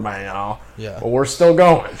be over by now." Yeah. But we're still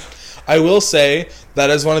going. I will say that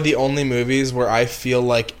is one of the only movies where I feel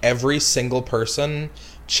like every single person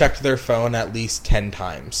checked their phone at least 10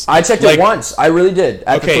 times. I checked it once. I really did.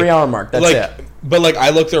 At the 3 hour mark. That's it. But I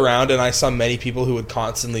looked around and I saw many people who would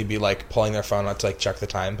constantly be pulling their phone out to check the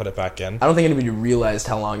time, put it back in. I don't think anybody realized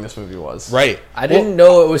how long this movie was. Right. I didn't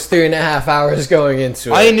know it was 3.5 hours going into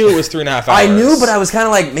it. I knew it was 3.5 hours. I knew, but I was kind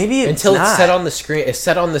of like, maybe it's until not. It said on the screen. It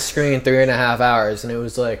said on the screen 3.5 hours, and it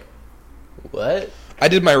was like, what? I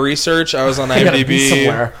did my research. I was on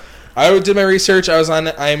IMDb. I did my research. I was on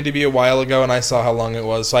IMDb a while ago, and I saw how long it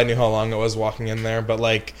was, so I knew how long it was walking in there. But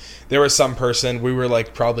there was some person. We were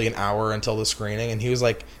probably an hour until the screening, and he was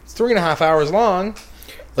like, "It's 3.5 hours long,"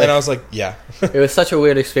 and I was like, "Yeah." It was such a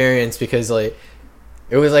weird experience because it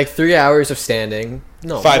was 3 hours of standing.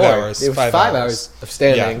 No, 5 more. hours. It was 5 hours of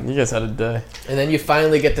standing. Yeah. You guys had a day. And then you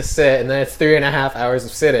finally get to sit, and then it's 3.5 hours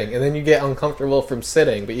of sitting, and then you get uncomfortable from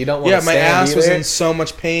sitting, but you don't want to stand. Yeah, my ass either. was in so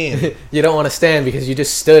much pain. You don't want to stand because you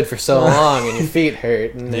just stood for so long, and your feet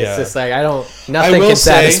hurt, and it's just nothing can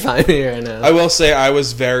satisfy me right now. I will say I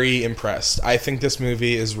was very impressed. I think this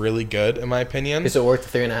movie is really good, in my opinion. Is it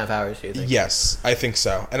worth the 3.5 hours, do you think? Yes, I think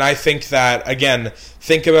so. And I think that, again,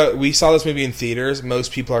 we saw this movie in theaters.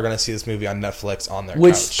 Most people are going to see this movie on Netflix on their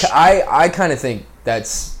couch. I kind of think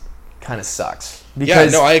that's kind of sucks.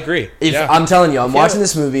 Because I agree. I'm telling you, I'm watching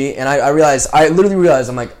this movie, and I literally realized,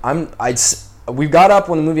 I'm like, we got up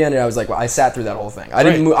when the movie ended. I was like, I sat through that whole thing. I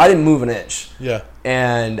didn't move an inch. Yeah.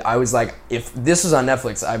 And I was like, if this was on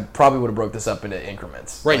Netflix, I probably would have broke this up into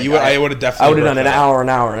increments. Right. I would have definitely. I would have done an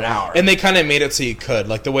hour. And they kind of made it so you could,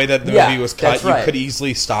 the way that the movie was cut, you could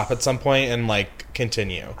easily stop at some point and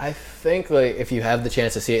continue. I think if you have the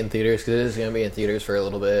chance to see it in theaters, because it is going to be in theaters for a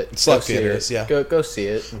little bit. It's theaters, yeah. Go see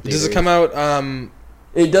it. Does it come out?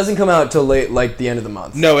 It doesn't come out till late, the end of the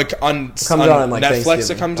month. No, it comes out on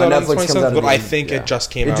Netflix. It comes out on the 27th, but I think it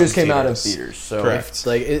just came out. It just came out in theaters. So correct.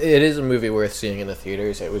 It is a movie worth seeing in the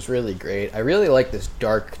theaters. It was really great. I really like this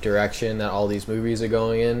dark direction that all these movies are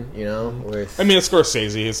going in. It's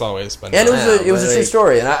Scorsese. It's always been. And it was a true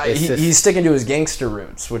story, and he's sticking to his gangster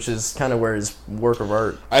roots, which is kind of where his work of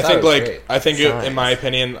art. I think in my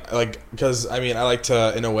opinion, because I like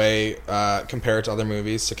to in a way compare it to other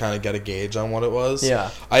movies to kind of get a gauge on what it was. Yeah.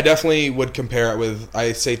 I definitely would compare it with,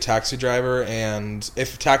 I say, Taxi Driver, and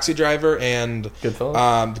if Taxi Driver and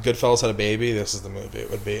Goodfellas had a baby, this is the movie. It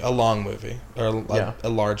would be a long movie, or a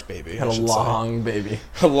large baby. Had a long baby.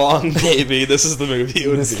 A long baby. This is the movie.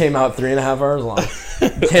 This came out 3.5 hours long.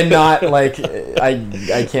 Cannot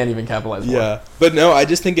I can't even capitalize more. Yeah, but no, I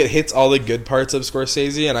just think it hits all the good parts of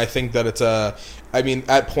Scorsese, and I think that it's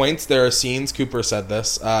at points there are scenes. Cooper said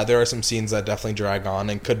this. There are some scenes that definitely drag on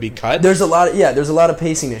and could be cut. There's a lot of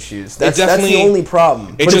pacing issues. That's the only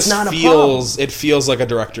problem. But it's not a problem. It feels like a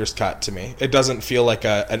director's cut to me. It doesn't feel like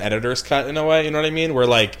an editor's cut in a way. You know what I mean? Where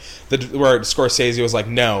where Scorsese was like,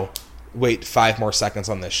 no, wait 5 more seconds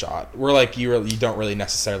on this shot. We're like, you don't really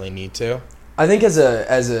necessarily need to. I think I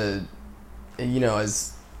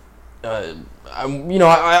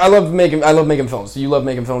love making films. You love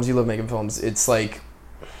making films. It's to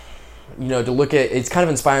look at, it's kind of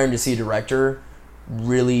inspiring to see a director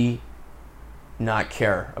really not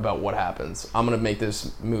care about what happens. I'm going to make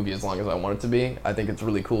this movie as long as I want it to be. I think it's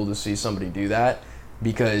really cool to see somebody do that,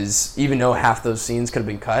 because even though half those scenes could have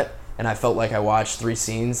been cut, and I felt like I watched 3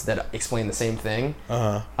 scenes that explain the same thing,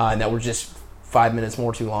 and that were just 5 minutes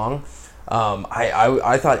more too long.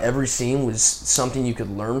 I thought every scene was something you could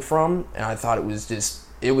learn from, and I thought it was just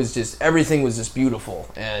everything was just beautiful,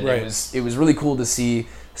 and Right. it was really cool to see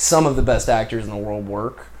some of the best actors in the world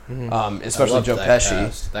work, especially Joe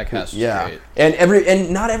Pesci. That cast was Yeah, great. and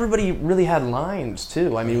not everybody really had lines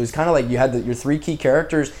too. I mean, it was kind of like you had your three key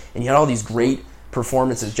characters, and you had all these great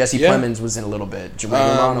performances. Jesse Plemons was in a little bit. Joey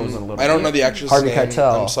Romano was in a little bit. I don't know the actress' Harvey name.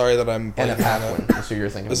 Keitel. I'm sorry that I'm Anna blanking on Paquin. it. That's who you're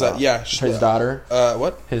thinking Is about. that yeah? His daughter.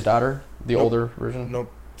 What? His daughter, the Nope. older version.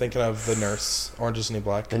 Nope. Thinking of the nurse, Orange is the New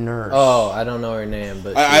Black. The nurse. Oh, I don't know her name,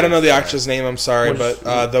 but I don't know the actress' name. I'm sorry, What is-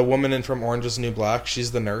 but the woman in from Orange is the New Black,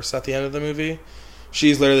 she's the nurse at the end of the movie.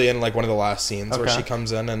 She's literally in like one of the last scenes where Okay. she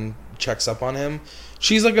comes in and checks up on him.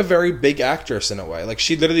 She's like a very big actress in a way. Like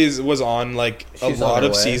she literally was on like She's a on lot her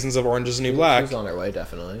of way. seasons of Orange is the New Black. She's on her way,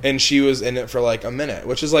 definitely. And she was in it for like a minute,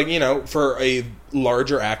 which is like, you know, for a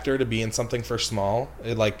larger actor to be in something for small,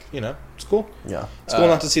 it like, you know, it's cool. Yeah. It's cool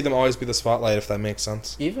not to see them always be the spotlight, if that makes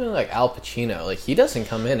sense. Even like Al Pacino, like he doesn't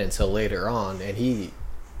come in until later on, and he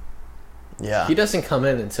Yeah. doesn't come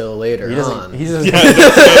in until later He doesn't. on. He doesn't.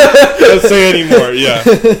 Don't say anymore, yeah.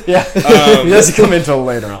 Yeah. He doesn't come until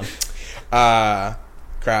later on.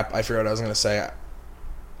 Crap, I forgot what I was going to say.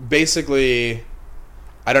 Basically,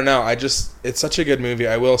 I don't know. It's such a good movie.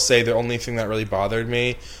 I will say the only thing that really bothered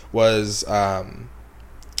me was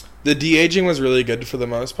the de-aging was really good for the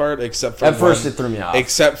most part, except for At first, it threw me off.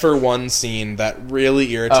 except for one scene that really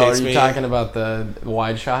Oh, irritates are you me. talking about the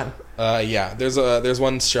wide shot? Yeah, there's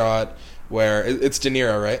one shot where it's De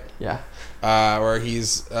Niro, right? Yeah. Where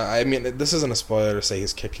he's I mean, this isn't a spoiler to say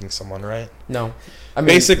he's kicking someone, right? No. I mean,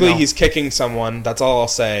 Basically, no. he's kicking someone. That's all I'll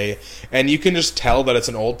say. And you can just tell that it's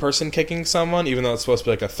an old person kicking someone, even though it's supposed to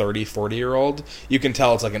be like a 30, 40-year-old. You can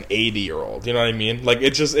tell it's like an 80-year-old. You know what I mean? Like,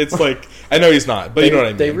 it's like, I know he's not, but you know what I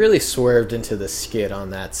mean. They really swerved into the skit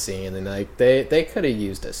on that scene, and like they could have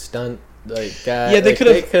used a stunt like guy. Yeah, they like,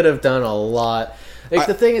 could've- They could have done a lot. Like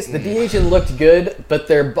the thing is, the de-aging looked good, but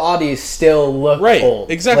their bodies still look Right, old.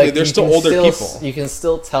 exactly. Like, They're you still can older still- people. You can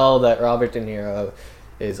still tell that Robert De Niro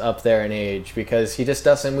is up there in age because he just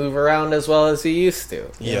doesn't move around as well as he used to.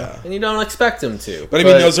 Yeah. And you don't expect him to. But I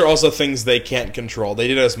mean, those are also things they can't control. They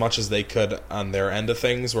did as much as they could on their end of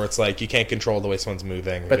things, where it's like you can't control the way someone's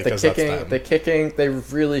moving. But because the that's kicking, them. they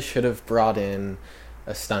really should have brought in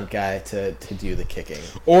a stunt guy to do the kicking.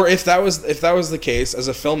 Or if that was the case, as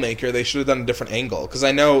a filmmaker, they should have done a different angle. Because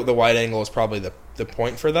I know the wide angle is probably the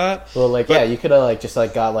point for that. Well, like, But- yeah, you could have like just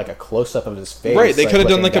like got like a close up of his face. Right, they could have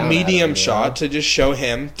done looking like a down at him, medium you know? shot to just show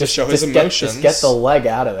him, to show his Just emotions. get the leg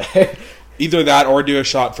out of there. Either that or do a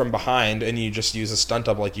shot from behind and you just use a stunt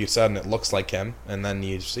double like you said and it looks like him and then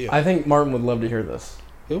you see it. I think Martin would love to hear this.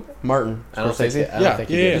 Who? Martin. I don't think. Scorsese? I don't Yeah, think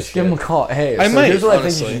yeah, he did yeah. this Just give him a shit. call. Hey, I so might, here's what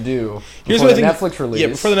honestly. I think you should do. Here's Before what the I think. Netflix release. Yeah,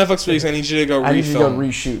 before the Netflix release, I need you to go I need you to go refilm.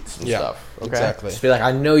 reshoot some Yeah, stuff. Okay? exactly. Just be like,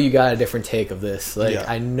 I know you got a different take of this. Like, Yeah.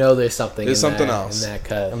 I know there's something. There's in something that, else. in that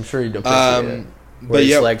cut. I'm sure you'd appreciate it. Where But his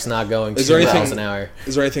yeah, leg's not going Is there 2 miles anything- an hour.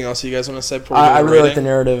 is there anything else you guys want to say before we I go to really like the rating?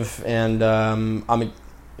 narrative, and I'm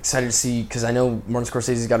excited to see, because I know Martin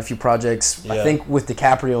Scorsese's got a few projects. I Yeah. think with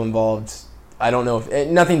DiCaprio involved, I don't know if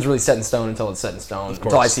nothing's really set in stone until it's set in stone. Of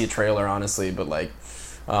Until I course. see a trailer, honestly. But like,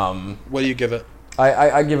 What do you give it,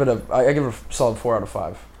 I give it a solid 4 out of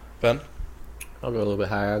 5. Ben? I'll go a little bit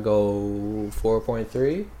higher. I'll go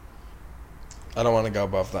 4.3. I don't want to go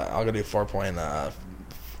above that. I'll go do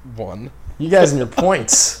 4.1. You guys and your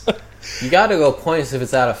points. You got to go points if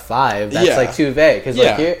it's out of 5. That's Yeah. like too vague because Yeah.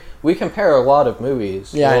 like here we compare a lot of movies.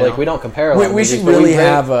 Yeah, I Well, like know. we don't compare a We- lot of we movies. should but really we rate,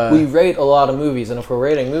 have a- we rate a lot of movies, and if we're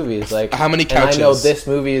rating movies, like How many and I know couches? this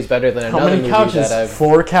movie is better than How another many movie couches? that I've.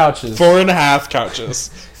 4 couches. 4.5 couches.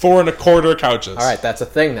 4.25 couches. All right, that's a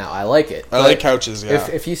thing now. I like it. I But like couches, yeah.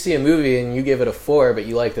 If you see a movie and you give it a 4, but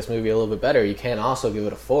you like this movie a little bit better, you can also give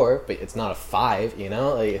it a 4, but it's not a 5. You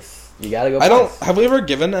know, like you got to go. I don't. points. Have we ever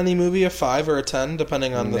given any movie a 5 or a 10,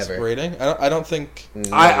 depending on this Never. rating? I don't think.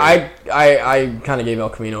 I kind of gave El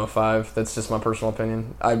Camino a 5. That's just my personal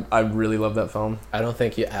opinion. I really love that film. I don't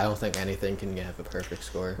think anything can have a perfect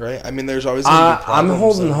score. Right. I mean, there's always. Gonna be I'm problems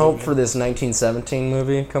holding in a hope movie. for this 1917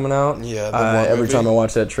 movie coming out. Yeah, the war Every movie. time I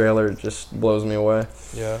watch that trailer, it just blows me away.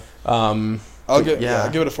 Yeah. Um, I'll give. yeah. Yeah. I'll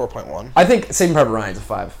give it a 4.1. I think Saving Private Ryan's a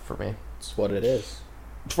 5 for me. It's what it is.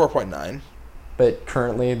 4.9. But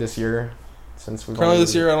currently this year, since we've Currently only-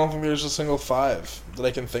 this year, I don't think there's a single 5 that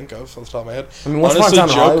I can think of off the top of my head. I mean, Once Upon a Time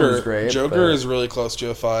in Hollywood was great. Joker but- is really close to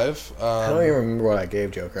a 5. I don't even remember what I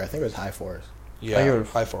gave Joker. I think it was high 4s. Yeah, I give it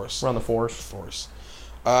a- high force. around the 4s. Force.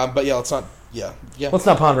 But yeah, let's not. Yeah. Let's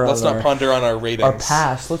not ponder Let's on not ponder on our ratings. our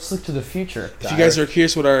past. Let's look to the future. If you guys are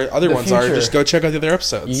curious what our other The ones are, future. just go check out the other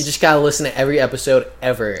episodes. You just gotta listen to every episode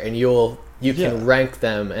ever, and you'll you can rank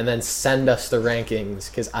them and then send us the rankings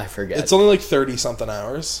because I forget. It's only like 30-something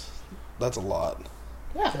hours. That's a lot.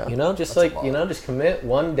 Yeah, just commit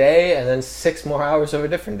one day and then 6 more hours of a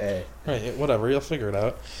different day. Right, whatever, you'll figure it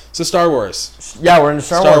out. So Star Wars. Yeah, we're in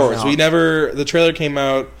Star Wars now. The trailer came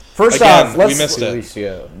out. First again, off, we missed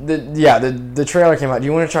it. The trailer came out. Do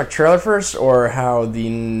you want to talk trailer first or how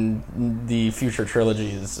the future trilogy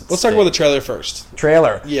is? Let's talk about the trailer first.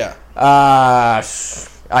 Trailer. Yeah.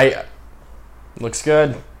 Looks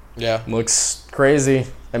good. Yeah. Looks crazy.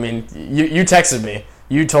 I mean, you texted me.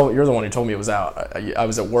 You're the one who told me it was out. I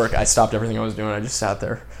was at work. I stopped everything I was doing. I just sat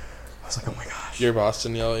there. I was like, oh my gosh. Your boss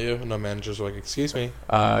didn't yell at you? No, managers were like, excuse me.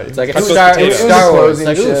 It's like Star Wars.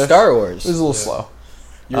 Like, Star Wars. It was a little slow.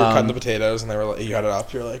 You were cutting the potatoes, and they were like, you had it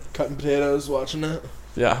up. You were like cutting potatoes, watching it.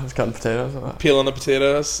 Yeah, I was cutting potatoes. Peeling the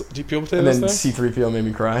potatoes. Do you peel potatoes? And then C-3PO made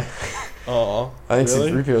me cry. Oh, I think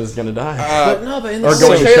really? C-3PO is gonna die. But in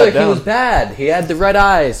the trailer, he was bad. He had the red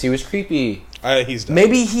eyes. He was creepy. He's dead.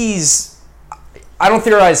 Maybe he's. I don't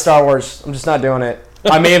theorize Star Wars. I'm just not doing it.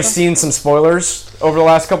 I may have seen some spoilers over the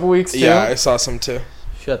last couple weeks too. Yeah, I saw some too.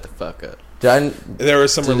 Shut the fuck up. There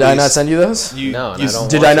was some. Did I not send you those? No, I don't.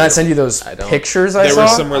 Did I not send you those pictures? There saw? were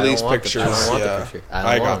some release pictures.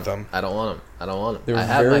 I got them. I don't want them. They were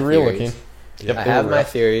very real looking. Yep, I have my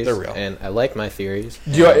theories. They're real, and I like my theories.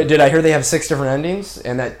 Did I hear they have 6 different endings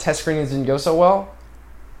and that test screenings didn't go so well?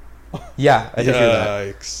 Yeah, I did hear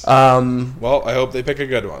that. Yikes. Well, I hope they pick a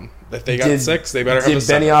good one. If they got 6, they better have a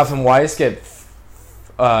 7. Did Benioff and Weiss get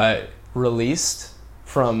released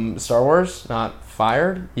from Star Wars, not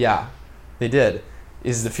fired? Yeah, they did.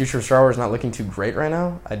 Is the future of Star Wars not looking too great right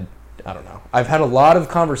now? I don't know. I've had a lot of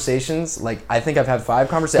conversations. Like, I think I've had 5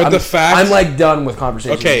 conversations. But I'm like done with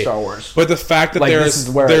conversations with Star Wars. But the fact that like,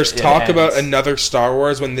 there's talk about another Star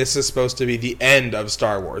Wars when this is supposed to be the end of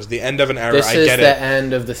Star Wars, the end of an era. I get it. This is the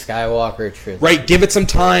end of the Skywalker trilogy. Right, give it some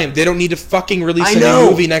time. They don't need to fucking release a new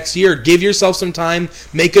movie next year. Give yourself some time.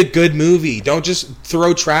 Make a good movie. Don't just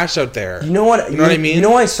throw trash out there. You know what? You know what I mean? You know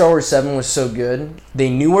why Star Wars 7 was so good? They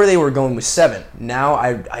knew where they were going with 7. Now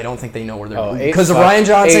I don't think they know where they're going. Because of Rian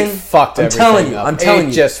Johnson. I'm telling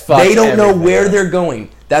you, they don't know where they're going.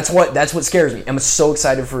 That's what scares me. I'm so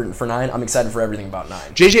excited for 9. I'm excited for everything about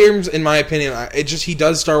 9. J.J. Abrams, in my opinion, he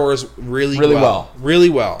does Star Wars really well.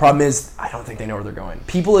 Problem is, I don't think they know where they're going.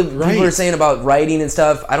 People are saying about writing and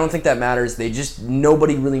stuff. I don't think that matters.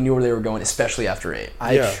 Nobody really knew where they were going, especially after 8.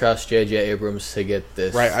 I trust J.J. Abrams to get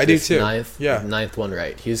this. Right, I do too. Ninth one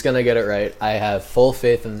right. He's gonna get it right. I have full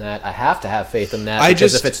faith in that. I have to have faith in that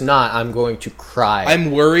because if it's not, I'm going to cry.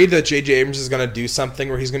 I'm worried that J.J. Abrams is gonna do something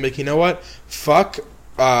where he's gonna be like, you know what? Fuck.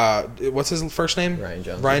 What's his first name?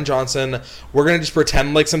 Rian Johnson. We're gonna just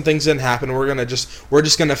pretend like some things didn't happen. We're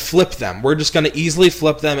just gonna flip them. We're just gonna easily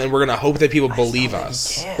flip them, and we're gonna hope that people believe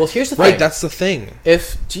us. Well, here's the thing. Right, that's the thing.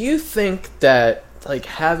 Do you think that like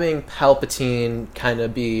having Palpatine kind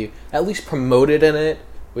of be at least promoted in it?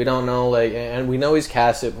 We don't know, and we know he's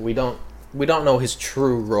casted, but we don't know his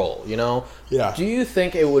true role. You know? Yeah. Do you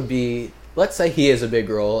think it would be? Let's say he is a big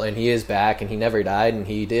role and he is back and he never died and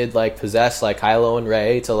he did like possess like Kylo and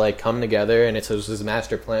Rey to like come together and it was his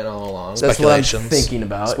master plan all along. That's what I'm thinking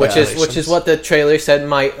about. Which is what the trailer said it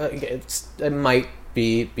might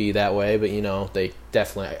be that way, but you know they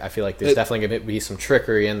definitely. I feel like there's definitely going to be some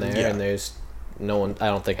trickery in there, and there's no one. I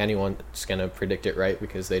don't think anyone's going to predict it right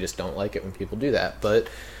because they just don't like it when people do that. But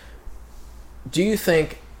do you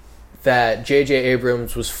think that J.J.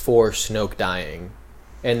 Abrams was for Snoke dying?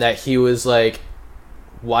 And that he was like,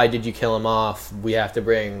 why did you kill him off? We have to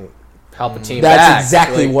bring Palpatine back. That's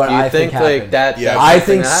exactly what I think happened. I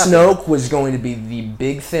think Snoke was going to be the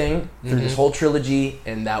big thing through this whole trilogy,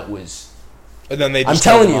 and that was... And then they just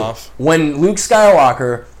killed him off. When Luke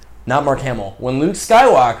Skywalker... Not Mark Hamill. When Luke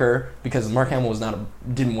Skywalker... Because Mark Hamill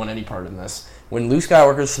didn't want any part in this. When Luke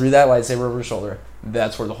Skywalker threw that lightsaber over his shoulder,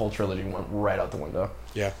 that's where the whole trilogy went right out the window.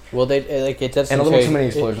 Yeah. Well, it doesn't. And a little too many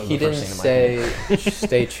explosions. He didn't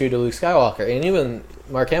stay true to Luke Skywalker, and even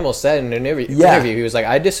Mark Hamill said in an interview, he was like,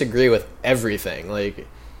 "I disagree with everything,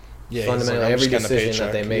 fundamentally every decision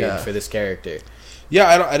that they made for this character."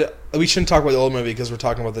 Yeah, we shouldn't talk about the old movie because we're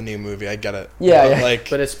talking about the new movie. I get it.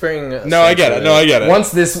 But it's spring. No, I get it.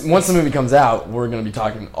 Once the movie comes out, we're going to be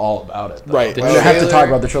talking all about it. Right. We're going to have to talk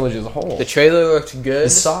about the trilogy as a whole. The trailer looked good. The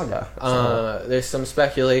saga. There's some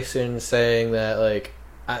speculation saying that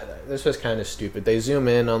this was kind of stupid. They zoom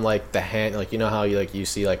in on the hand, you know how you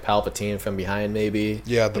see Palpatine from behind, maybe.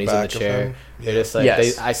 Yeah, when he's in the chair. They're just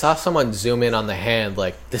I saw someone zoom in on the hand,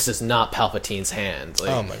 this is not Palpatine's hand.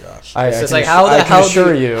 Oh my gosh! It's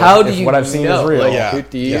how do you what I've seen is real.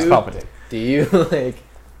 Do you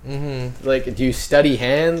Mm-hmm. Like, do you study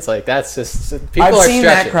hands? Like, that's just people I've are seen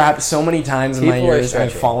stretching. that crap so many times in my People are years, and I've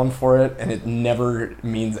stretching. fallen for it, and it never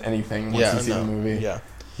means anything once you see the movie. Yeah.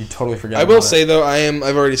 You totally forget. I will say though,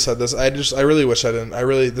 I've already said this. I really wish I didn't.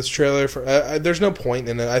 This trailer there's no point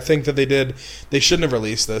in it. I think that they shouldn't have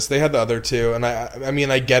released this. They had the other two, and I mean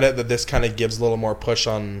I get it that this kind of gives a little more push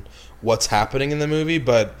on what's happening in the movie,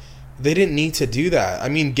 but they didn't need to do that. I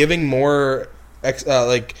mean, giving more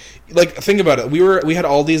like think about it. We had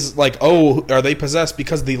all these like, oh, are they possessed?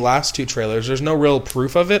 Because the last two trailers, there's no real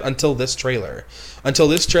proof of it until this trailer.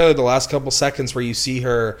 The last couple seconds where you see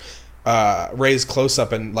her Rey's close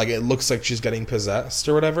up and like it looks like she's getting possessed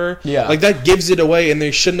or whatever. Yeah, like that gives it away, and they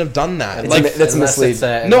shouldn't have done that. Like that's mislead.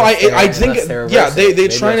 No, I think they're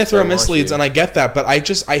trying to throw misleads, and I get that, but I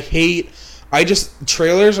hate.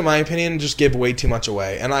 Trailers, in my opinion, just give way too much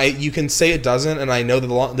away, and you can say it doesn't, and I know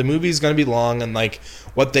that the movie is going to be long, and like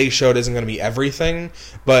what they showed isn't going to be everything,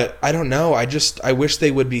 but I don't know. I wish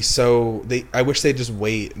they would be I wish they'd just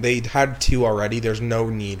wait. They had two already. There's no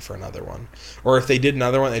need for another one, or if they did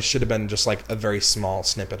another one, it should have been just like a very small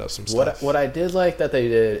snippet of some stuff. What I did like that they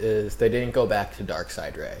did is they didn't go back to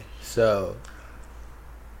Darkseid Rey, so.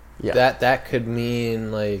 Yeah. That could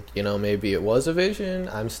mean, like, you know, maybe it was a vision.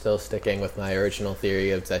 I'm still sticking with my original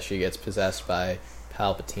theory of that she gets possessed by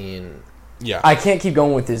Palpatine. Yeah. I can't keep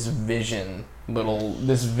going with this vision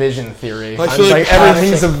theory. I feel like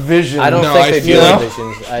everything's a vision. I don't think they feel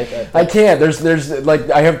visions. I can't. There's like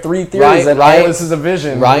I have three theories that all this is a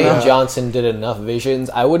vision. Rian Johnson did enough visions.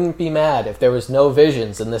 I wouldn't be mad if there was no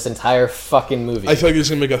visions in this entire fucking movie. I feel like you're just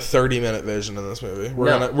gonna make a 30-minute vision in this movie.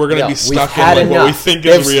 We're gonna be stuck in like what we think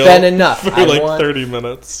They've is real spent enough. for like 30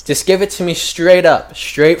 minutes. Just give it to me straight up,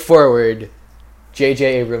 straightforward.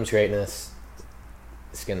 J.J. Abrams greatness.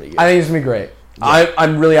 It's gonna be good. I think it's gonna be great. Yeah.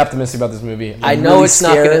 I'm really optimistic about this movie. I know it's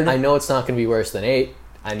not gonna be worse than 8.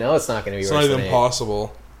 I know it's not gonna be worse than 8. It's not even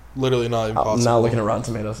possible. Literally not even possible. I'm not looking at Rotten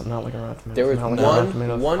Tomatoes. There was one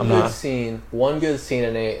good scene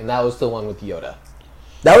in 8, and that was the one with Yoda.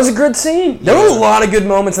 That was a good scene. There was a lot of good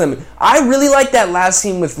moments in the movie. I really liked that last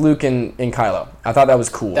scene with Luke and Kylo. I thought that was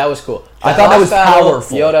cool. That was cool. I thought that was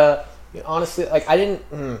powerful. Yoda. Honestly, like I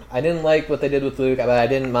didn't like what they did with Luke, but I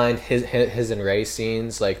didn't mind his and Rey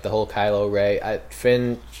scenes, like the whole Kylo Rey.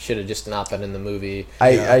 Finn should have just not been in the movie.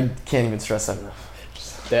 I can't even stress that enough.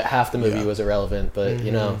 Half the movie was irrelevant, but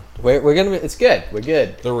you know we're gonna. It's good. We're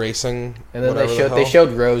good. The racing, and then they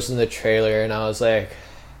showed Rose in the trailer, and I was like,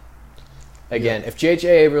 again, if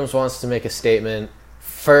J.J. Abrams wants to make a statement,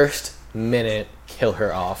 first minute. Kill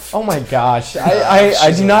her off. Oh my gosh.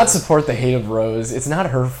 I do not support the hate of Rose. It's not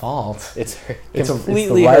her fault. It's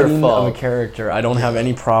completely her fault. Of a character. I don't have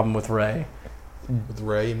any problem with Rey. With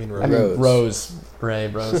Rey? You mean Rose? I mean Rose. Rey,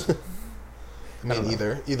 Rose. I mean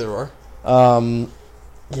either or.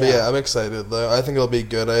 But yeah, I'm excited though. I think it'll be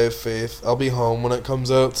good. I have faith. I'll be home when it comes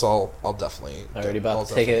out, so I'll definitely. Already about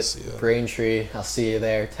to take it. Braintree. I'll see you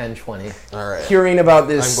there. 10:20. All right. Hearing about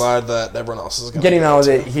this, I'm glad that everyone else is getting on with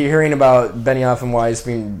it. Hearing about Benioff and Weiss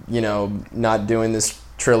being, not doing this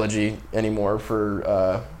trilogy anymore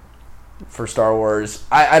for Star Wars.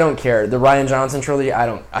 I don't care. The Rian Johnson trilogy. I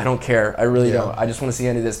don't care. I really don't. I just want to see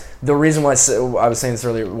any of this. The reason why I was saying this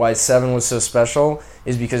earlier, why 7 was so special,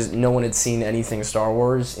 is because no one had seen anything Star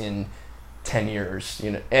Wars in 10 years.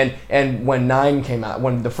 And when 9 came out,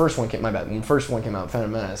 when the first one came,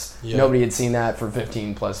 Phantom Menace, nobody had seen that for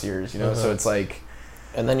 15 plus years. So it's like.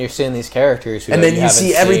 And then you're seeing these characters who and then you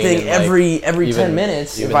see everything every 10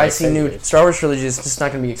 minutes. If I see new Star Wars trilogy, it's just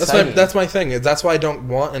not going to be exciting. That's my thing. That's why I don't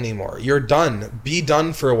want anymore. You're done. Be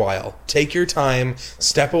done for a while. Take your time.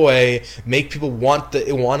 Step away. Make people want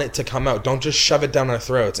it to come out. Don't just shove it down our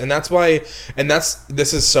throats. And that's why. And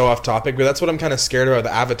this is so off topic, but that's what I'm kind of scared about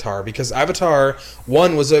with Avatar, because Avatar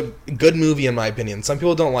 1 was a good movie in my opinion. Some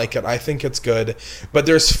people don't like it. I think it's good, but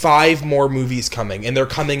there's 5 more movies coming, and they're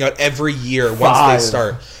coming out every year once they start.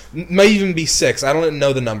 Might even be 6. I don't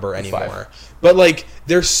know the number anymore. But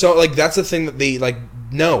they're so that's the thing that they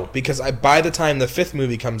no, because by the time the 5th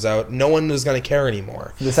movie comes out, no one is going to care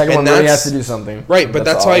anymore. The second one really has to do something, right? But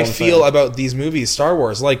that's how I feel about these movies, Star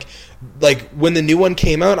Wars. Like when the new one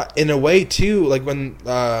came out, in a way too. Like when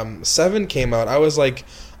 7 came out, I was like,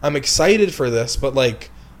 I'm excited for this, but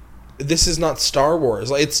this is not Star Wars.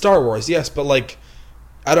 It's Star Wars, yes, but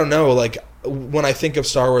I don't know, when I think of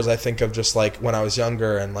Star Wars, I think of just when I was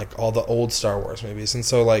younger and all the old Star Wars movies. And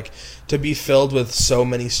so to be filled with so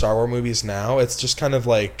many Star Wars movies now, it's just kind of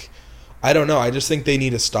I don't know. I just think they need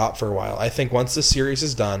to stop for a while. I think once the series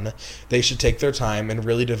is done, they should take their time and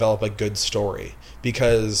really develop a good story.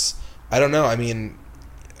 Because, I don't know, I mean,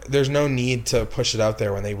 there's no need to push it out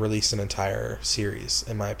there when they released an entire series,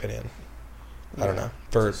 in my opinion. I don't know,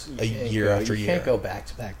 for a year after year. You can't go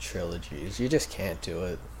back-to-back trilogies. You just can't do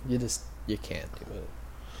it. You can't do it.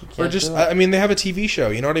 Or just, I mean, they have a TV show.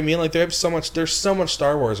 You know what I mean? Like, they have so much. There's so much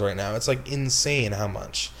Star Wars right now. It's like insane how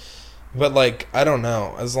much. But like, I don't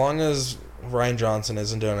know. As long as Rian Johnson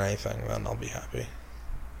isn't doing anything, then I'll be happy.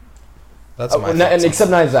 That's my thoughts. And except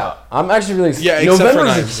Knives Out, I'm actually really excited. November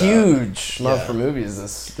is a huge month for movies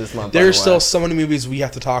this month. There's still so many movies we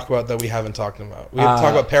have to talk about that we haven't talked about. We have to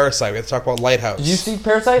talk about Parasite. We have to talk about Lighthouse. Did you see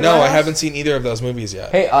Parasite? No, I haven't seen either of those movies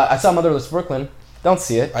yet. Hey, I saw Motherless Brooklyn. Don't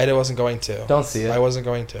see it. I wasn't going to. Don't see it. I wasn't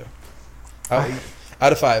going to.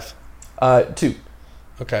 Out of 5. 2.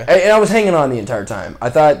 Okay. And I was hanging on the entire time. I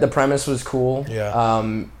thought the premise was cool.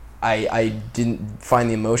 Yeah. I didn't find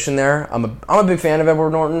the emotion there. I'm a big fan of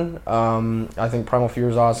Edward Norton. I think Primal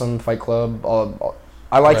Fear is awesome. Fight Club.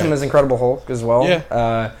 I liked him as Incredible Hulk as well.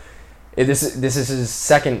 Yeah. This is his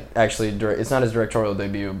second, actually. It's not his directorial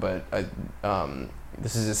debut, but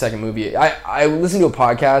this is his second movie. I listened to a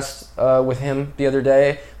podcast with him the other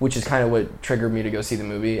day, which is kind of what triggered me to go see the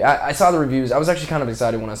movie. I saw the reviews. I was actually kind of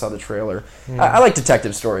excited when I saw the trailer. I like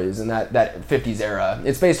detective stories and that 50s era.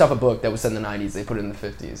 It's based off a book that was set in the 90s. They put it in the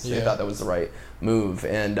 50s. They thought that was the right move.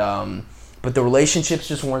 And but the relationships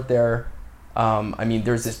just weren't there. I mean,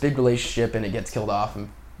 there's this big relationship and it gets killed off in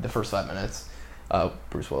the first 5 minutes.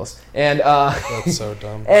 Bruce Willis. And that's so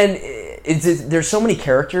dumb. And there's so many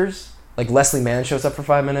characters. Like Leslie Mann shows up for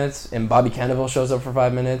 5 minutes, and Bobby Cannavale shows up for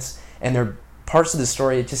 5 minutes, and they're parts of the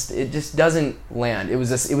story. It just doesn't land. It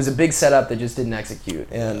was a big setup that just didn't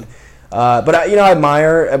execute. And but I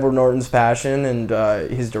admire Edward Norton's passion and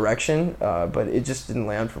his direction, but it just didn't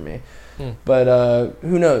land for me. But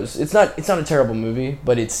who knows? It's not a terrible movie,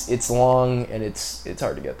 but it's long and it's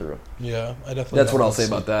hard to get through. Yeah, I definitely. That's what I'll say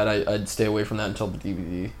about that. I'd stay away from that until the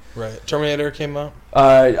DVD. Right. Terminator came out.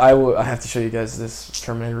 I have to show you guys this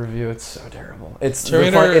Terminator review. It's so terrible. It's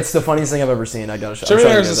the funniest thing I've ever seen. I gotta show.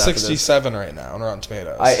 Terminator's a 67 right now on Rotten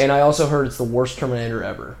Tomatoes. I also heard it's the worst Terminator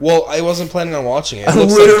ever. Well, I wasn't planning on watching it. I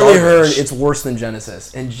literally heard it's worse than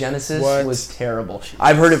Genesis, and Genesis was terrible. Jeez.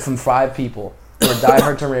 I've heard it from 5 people who are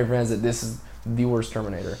diehard Terminator fans that this is the worst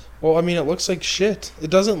Terminator. Well, I mean, it looks like shit. It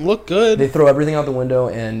doesn't look good. They throw everything out the window,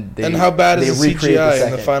 and how bad is the CGI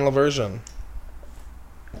in the final version?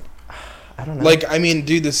 I don't know. Like, I mean,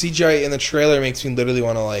 dude, the CGI in the trailer makes me literally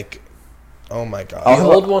want to, like, oh my god. The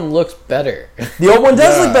old one looks better. The old one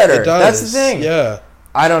does look better. It does. That's the thing. Yeah.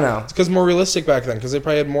 I don't know. It's because more realistic back then, because they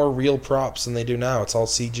probably had more real props than they do now. It's all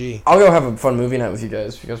CG. I'll go have a fun movie night with you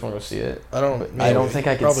guys if you guys want to go see it. I don't think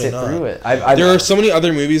I can sit through it. There are so many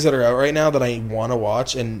other movies that are out right now that I want to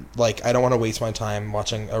watch, and, like, I don't want to waste my time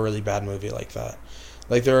watching a really bad movie like that.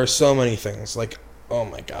 Like, there are so many things. Like, oh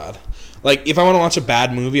my god. Like, if I want to watch a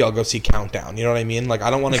bad movie, I'll go see Countdown. You know what I mean? Like,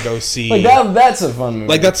 I don't want to go see... like, that's a fun movie.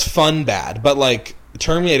 Like, that's fun bad. But, like,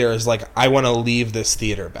 Terminator is like, I want to leave this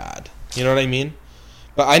theater bad. You know what I mean?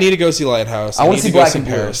 But I need to go see Lighthouse. I want to see Black and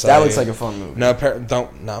Blue. Parasite. That looks like a fun movie. No,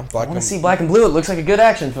 I want to see Black and Blue. It looks like a good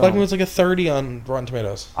action film. Black and Blue's like a 30 on Rotten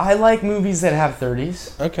Tomatoes. I like movies that have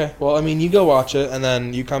 30s. Okay. Well, I mean, you go watch it, and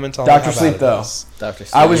then you come and tell me how bad it is. Dr. Sleep, though. Dr.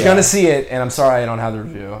 Sleep. I was going to see it, and I'm sorry I don't have the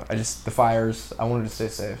review. The fires. I wanted to stay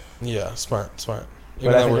safe. Yeah, smart. But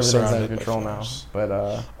I think everything's under control now.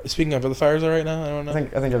 But speaking of, are the fires all right now? I don't know. I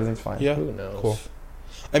think everything's fine. Yeah. Who knows? Cool.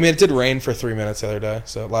 I mean, it did rain for 3 minutes the other day.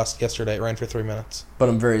 So yesterday, it rained for 3 minutes. But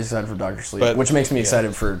I'm very excited for Dr. Sleep, which makes me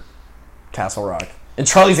excited for Castle Rock. And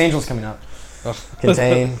Charlie's Angels coming out.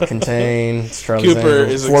 Contain. It's Charlie's Cooper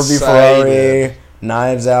Angels. is Ford v excited. Ferrari,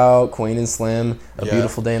 Knives Out, Queen and Slim, A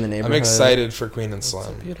Beautiful Day in the Neighborhood. I'm excited for Queen and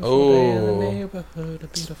Slim. Day in the neighborhood, a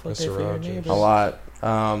beautiful day for your neighbors. A lot.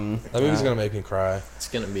 That movie's going to make me cry. It's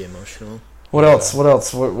going to be emotional. What else? What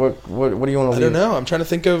do you want to leave? I don't know. I'm trying to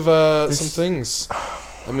think of some things.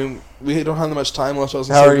 I mean, we don't have that much time left.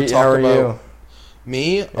 How are you?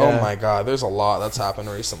 Me? Yeah. Oh my god, there's a lot that's happened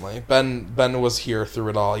recently. Ben was here through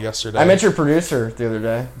it all yesterday. I met your producer the other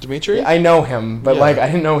day. Dimitri? Yeah, I know him, but I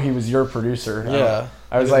didn't know he was your producer. Yeah.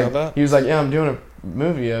 I was like, he was like, yeah, I'm doing a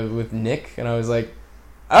movie with Nick, and I was like,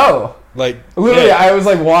 oh. Like, literally, yeah. I was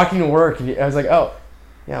like walking to work, and I was like, oh,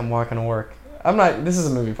 yeah, I'm walking to work. I'm not. This is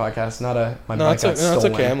a movie podcast, not a my bike got stolen it's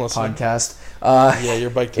okay, I'm listening. Podcast. Yeah,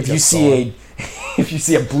 your bike. If you see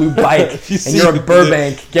a blue bike and you're in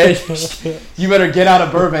Burbank, you better get out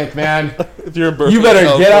of Burbank, man. If you're in Burbank, you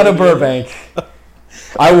better get out of Burbank.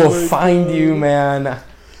 I will find you, man.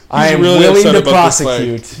 I am really willing to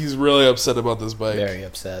prosecute. He's really upset about this bike. Very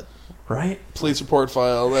upset. Right? Police report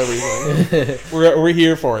filed, everything. we're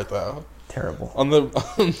here for it though. Terrible. On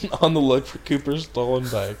the look for Cooper's stolen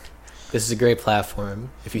bike. This is a great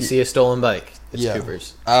platform. If you see a stolen bike, it's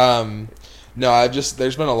Cooper's. No,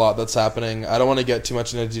 there's been a lot that's happening. I don't want to get too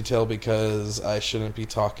much into detail because I shouldn't be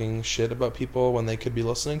talking shit about people when they could be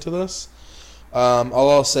listening to this. All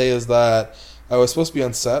I'll say is that I was supposed to be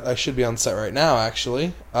on set. I should be on set right now,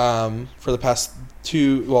 actually. For the past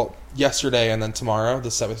yesterday and then tomorrow.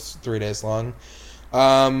 The set was 3 days long.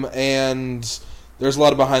 And there's a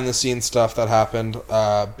lot of behind-the-scenes stuff that happened.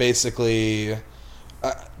 Basically,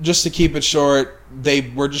 just to keep it short, they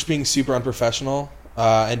were just being super unprofessional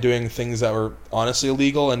and doing things that were honestly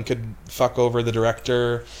illegal and could fuck over the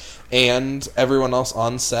director and everyone else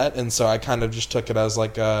on set. And so I kind of just took it as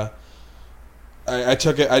like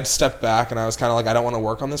I'd stepped back and I was kind of like, I don't want to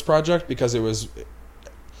work on this project because it was...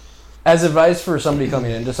 As advice for somebody coming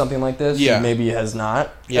into something like this, who maybe has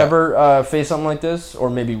not ever faced something like this, or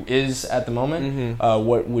maybe is at the moment,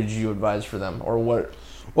 what would you advise for them? Or what...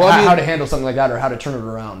 how to handle something like that, or how to turn it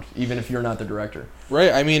around, even if you're not the director.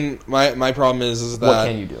 Right. I mean, my problem is that... What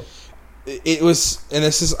can you do? It was... And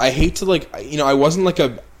this is... I hate to, like... I wasn't like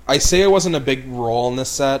a... I say I wasn't a big role in this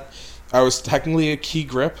set. I was technically a key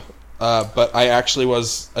grip, but I actually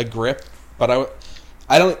was a grip. But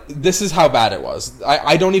I don't... This is how bad it was.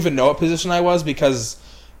 I don't even know what position I was because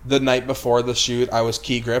the night before the shoot, I was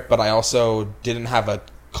key grip, but I also didn't have a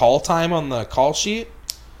call time on the call sheet.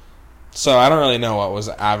 So I don't really know what was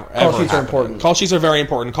ever Call sheets are important. Call sheets are very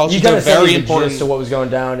important. Call sheets are very important. To what was going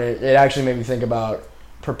down, it actually made me think about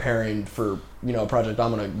preparing for a project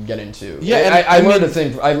I'm going to get into. Yeah, and I learned a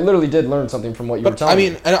thing. I literally did learn something from what you were telling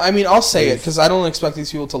me. I mean, I'll say it because I don't expect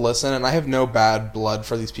these people to listen, and I have no bad blood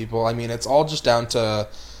for these people. I mean, it's all just down to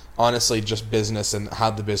honestly just business and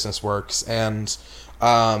how the business works. And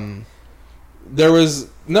there was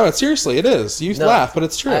seriously, it is. You laugh, but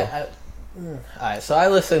it's true. Alright, so I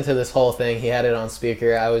listened to this whole thing. He had it on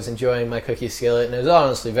speaker. I was enjoying my cookie skillet, and it was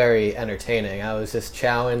honestly very entertaining. I was just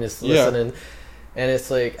chowing, just listening, and it's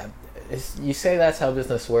like, you say that's how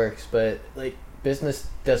business works, but like business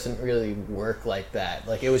doesn't really work like that.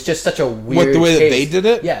 Like, it was just such a weird the way case. that they did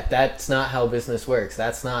it? Yeah, that's not how business works.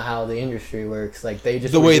 That's not how the industry works. Like, they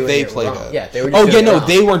just the way they played it. Yeah, they were just doing it wrong.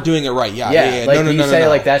 They weren't doing it right. Yeah. Like, you say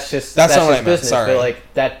like that's just that's not what I meant. Business, sorry. but like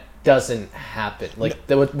that doesn't happen. Like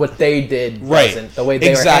what they did right. doesn't. The way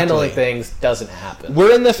they were handling things doesn't happen.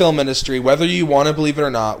 We're in the film industry, whether you want to believe it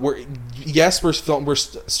or not. We're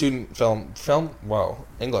student film. Whoa,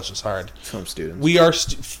 English is hard. Film students. We are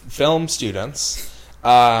film students,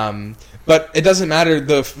 but it doesn't matter.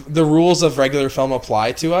 The rules of regular film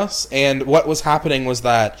apply to us. And what was happening was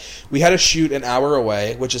that we had to shoot an hour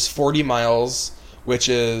away, which is 40 miles. Which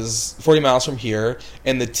is 40 miles from here,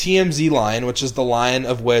 and the TMZ line, which is the line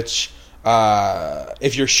of which,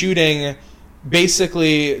 if you're shooting,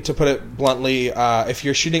 basically, to put it bluntly, if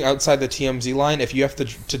you're shooting outside the TMZ line, if you have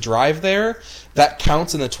to drive there, that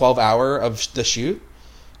counts in the 12-hour of the shoot.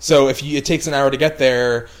 So if it takes an hour to get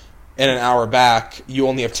there and an hour back, you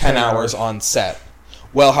only have 10 hours on set.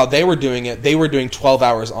 Well, how they were doing it, they were doing 12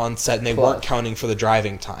 hours on set, and they weren't counting for the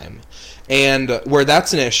driving time. And where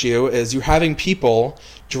that's an issue is you're having people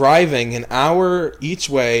driving an hour each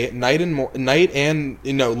way, night and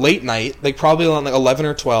late night, like probably around like 11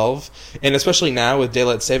 or 12, and especially now with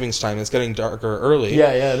daylight savings time, it's getting darker early.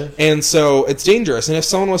 Yeah, it is. And so it's dangerous. And if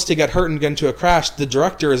someone was to get hurt and get into a crash, the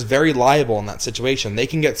director is very liable in that situation. They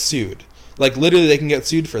can get sued. Like, literally, they can get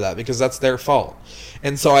sued for that because that's their fault.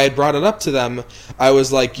 And so I had brought it up to them. I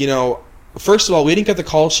was like, first of all, we didn't get the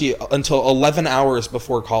call sheet until 11 hours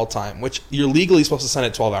before call time, which you're legally supposed to send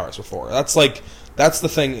it 12 hours before. That's the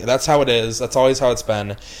thing. That's how it is. That's always how it's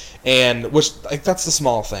been. And that's the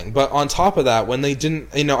small thing. But on top of that, when they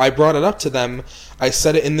didn't, I brought it up to them. I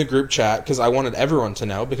said it in the group chat because I wanted everyone to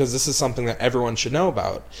know, because this is something that everyone should know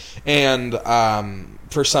about. And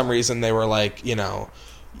for some reason, they were like,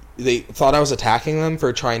 they thought I was attacking them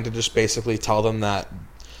for trying to just basically tell them that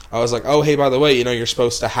I was like, oh, hey, by the way, you're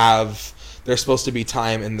supposed to have, there's supposed to be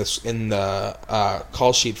time in the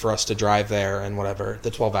call sheet for us to drive there and whatever,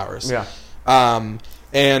 the 12 hours. Yeah.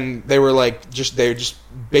 And they were like, they just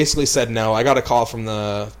basically said no. I got a call from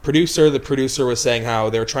the producer. The producer was saying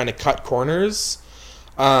how they were trying to cut corners.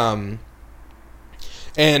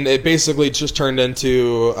 And it basically just turned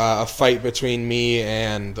into a fight between me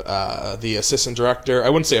and the assistant director. I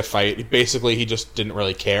wouldn't say a fight. Basically, he just didn't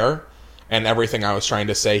really care. And everything I was trying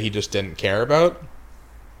to say, he just didn't care about.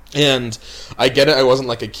 And I get it. I wasn't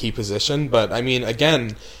like a key position. But, I mean,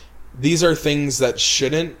 again, these are things that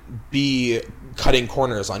shouldn't be cutting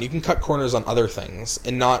corners on. You can cut corners on other things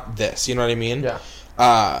and not this. You know what I mean? Yeah.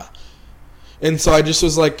 And so I just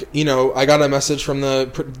was like, you know, I got a message from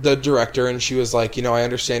the director, and she was like, you know, I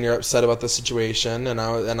understand you're upset about the situation, and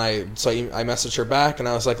I messaged her back, and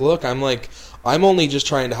I was like, look, I'm only just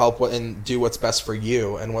trying to help and do what's best for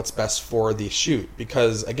you and what's best for the shoot,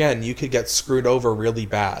 because again, you could get screwed over really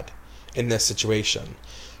bad in this situation.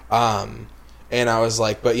 And I was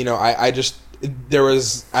like, but you know, I just, there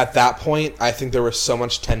was, at that point, I think there was so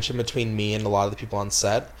much tension between me and a lot of the people on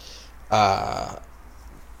set.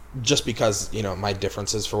 Just because, you know, my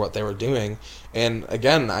differences for what they were doing. And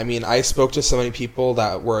again, I mean, I spoke to so many people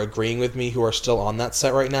that were agreeing with me who are still on that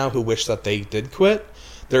set right now who wish that they did quit.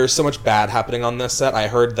 There's so much bad happening on this set. I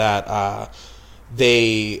heard that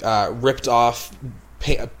they ripped off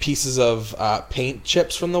pieces of paint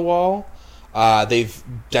chips from the wall. They've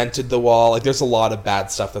dented the wall. Like, there's a lot of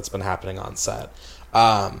bad stuff that's been happening on set.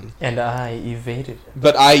 And I evaded it.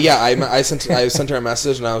 But I sent her a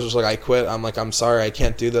message, and I was just like, I quit. I'm like, I'm sorry, I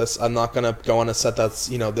can't do this. I'm not gonna go on a set that's,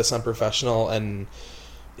 you know, this unprofessional and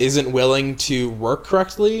isn't willing to work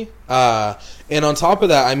correctly. And on top of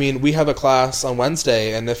that, I mean, we have a class on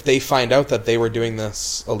Wednesday, and if they find out that they were doing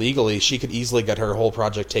this illegally, she could easily get her whole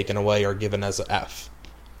project taken away or given as an F.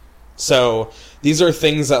 So these are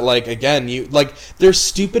things that, like, again, there's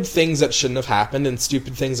stupid things that shouldn't have happened and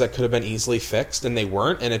stupid things that could have been easily fixed, and they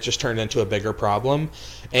weren't, and it just turned into a bigger problem.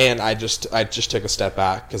 And I just took a step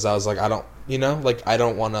back, because I was like, I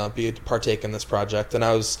don't want to partake in this project. And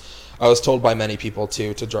I was told by many people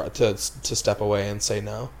to step away and say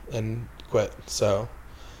no and quit. So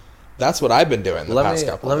that's what I've been doing the past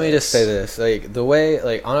couple of days. Let me just say this, like, the way,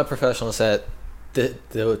 like, on a professional set,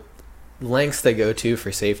 the lengths they go to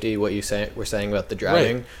for safety, what you were saying about the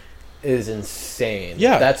driving, is insane.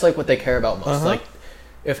 Yeah, that's like what they care about most. Like,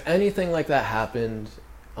 if anything like that happened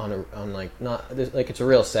on not like, it's a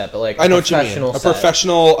real set, but like I know what you mean, a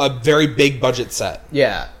professional, a very big budget set.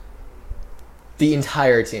 Yeah, the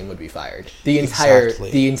entire team would be fired. The entire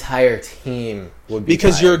team would be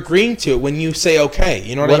because fired. You're agreeing to it when you say okay.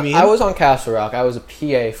 You know what I mean? I was on Castle Rock. I was a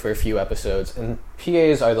PA for a few episodes, and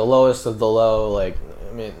PAs are the lowest of the low. Like,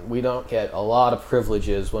 I mean, we don't get a lot of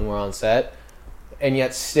privileges when we're on set, and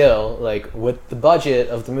yet still, like, with the budget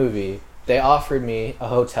of the movie, they offered me a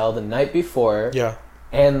hotel the night before,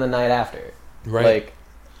 and the night after. Right. Like,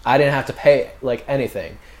 I didn't have to pay, like,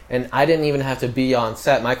 anything, and I didn't even have to be on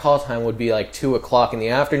set. My call time would be like 2:00 in the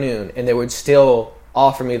afternoon, and they would still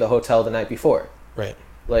offer me the hotel the night before. Right.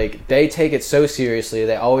 Like, they take it so seriously.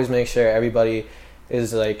 They always make sure everybody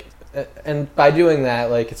is like, and by doing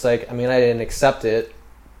that, like, it's like, I mean, I didn't accept it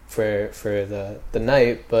for the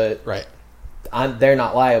night, but they're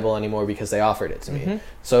not liable anymore because they offered it to me.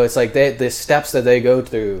 So it's like the steps that they go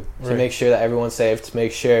through to make sure that everyone's safe, to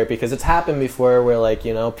make sure, because it's happened before where, like,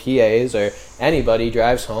 you know, PAs or anybody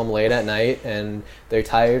drives home late at night and they're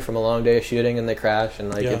tired from a long day of shooting and they crash,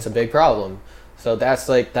 and like it's a big problem. So that's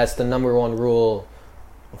the number one rule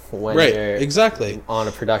when you're on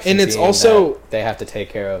a production, and it's team also that they have to take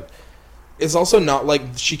care of. It's also not like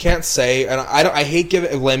she can't say, and I hate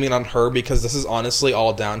blaming it on her, because this is honestly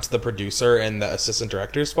all down to the producer and the assistant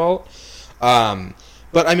director's fault.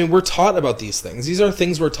 But I mean, we're taught about these things. These are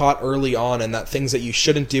things we're taught early on, and that things that you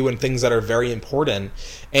shouldn't do and things that are very important.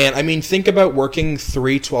 And I mean, think about working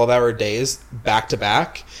 3 12-hour days back to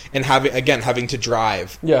back and having to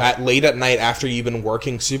drive late at night after you've been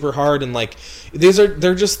working super hard, and like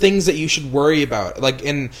they're just things that you should worry about. Like,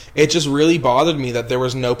 and it just really bothered me that there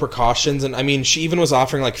was no precautions. And I mean, she even was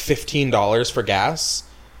offering like $15 for gas.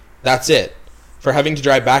 That's it, for having to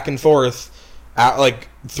drive back and forth at like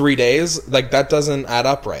 3 days. Like, that doesn't add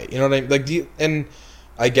up right. You know what I mean? Like, and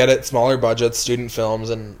I get it, smaller budgets, student films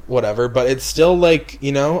and whatever, but it's still like,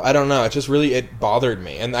 you know, I don't know. It just really, it bothered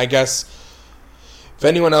me. And I guess if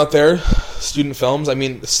anyone out there, student films, I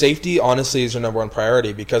mean, safety honestly is your number one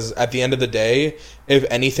priority, because at the end of the day, if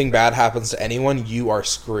anything bad happens to anyone, you are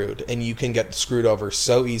screwed, and you can get screwed over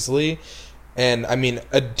so easily. And I mean,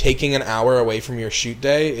 taking an hour away from your shoot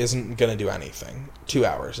day isn't going to do anything. 2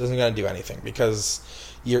 hours isn't going to do anything, because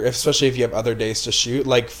especially if you have other days to shoot.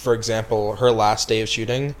 Like, for example, her last day of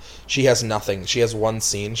shooting, she has nothing. She has one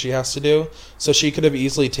scene she has to do. So she could have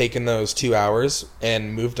easily taken those 2 hours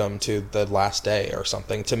and moved them to the last day or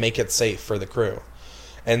something to make it safe for the crew.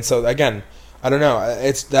 And so, again, I don't know.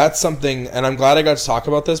 That's something, and I'm glad I got to talk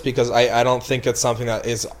about this, because I don't think it's something that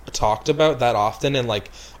is talked about that often, and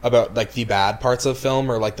like about like the bad parts of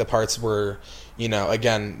film, or like the parts where, you know,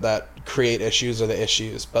 again, that create issues, or the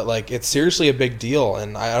issues. But like, it's seriously a big deal,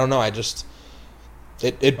 and I don't know.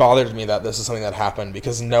 It bothered me that this is something that happened,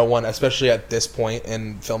 because no one, especially at this point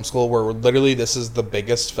in film school, where literally this is the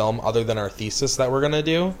biggest film other than our thesis that we're gonna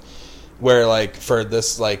do, where like for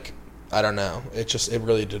this like I don't know. It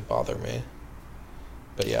really did bother me.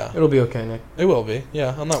 But yeah, It'll be okay, Nick. it will be.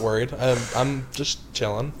 Yeah, I'm not worried. I'm just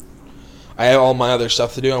chilling. I have all my other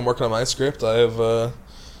stuff to do. I'm working on my script. I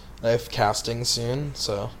have casting soon,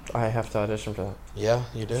 so I have to audition for that. yeah,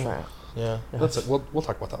 you do. Right. Yeah, Yeah. that's it. We'll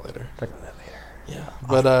talk about that later. Talk about that later. Yeah,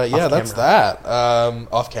 but yeah, that's that.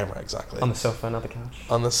 Off camera, exactly. On the sofa, not the couch.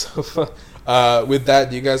 On the sofa. With that,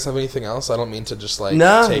 do you guys have anything else? I don't mean to just take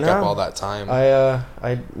up all that time.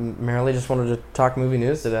 I merely just wanted to talk movie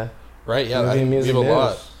news today. Right? Yeah, movie we music have a news.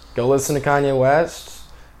 lot. Go listen to Kanye West.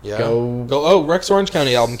 Yeah. Go. Oh, Rex Orange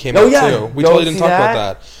County album came out too. We Go totally didn't see talk that.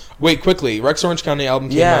 about that. Wait, quickly. Rex Orange County album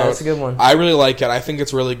came out. Yeah, it's a good one. I really like it. I think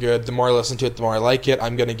it's really good. The more I listen to it, the more I like it.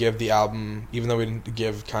 I'm going to give the album, even though we didn't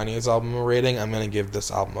give Kanye's album a rating, I'm going to give this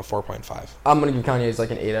album a 4.5. I'm gonna give Kanye's like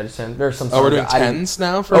an 8 out of 10. There's some. Oh, we're doing songs that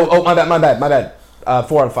I 10s now? my bad.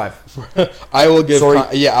 4 out of 5. I will give...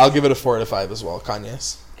 Sorry. I'll give it a 4 out of 5 as well,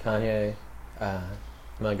 Kanye's. Kanye,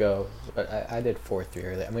 I'm gonna go. I did 4.3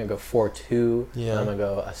 earlier. I'm gonna go 4.2. Yeah. And I'm gonna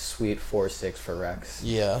go a sweet 4.6 for Rex.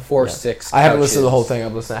 Yeah. 4.6. I haven't listened to the whole thing.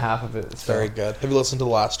 I've listened to half of it. It's So. very good. Have you listened to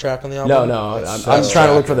the last track on the album? No. It's I'm best trying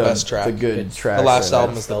to look track, for the best track. the good It's tracks. the last and album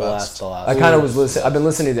that's- is the best. The last. I kind of was listening. I've been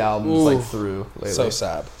listening to the albums like Ooh. through lately. So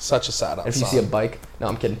sad. Such a sad If you song. see a bike, no,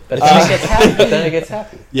 I'm kidding. But then it gets happy. Then it gets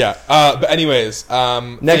happy. Yeah. But anyways,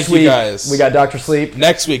 Next thank week, you guys. we got Dr. Sleep.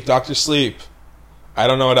 Next week, Dr. Sleep. I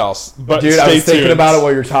don't know what else. But Dude, I stay was thinking tuned. about it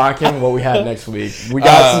while you were talking, what we had next week. We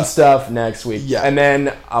got some stuff next week. yeah. And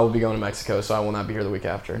then I will be going to Mexico, so I will not be here the week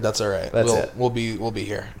after. That's all right. That's it. We'll be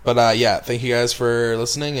here. But yeah, thank you guys for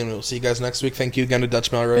listening, and we'll see you guys next week. Thank you again to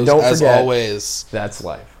Dutch Melrose, And don't as forget- always. That's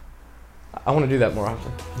life. I want to do that more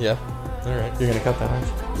often. Yeah. All right. You're going to cut that, aren't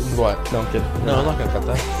you? What? No, I'm kidding. No, I'm not gonna cut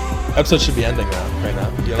that. Episode should be ending now. Right now.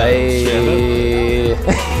 Do you know? Should we end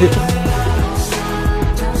it? Bye.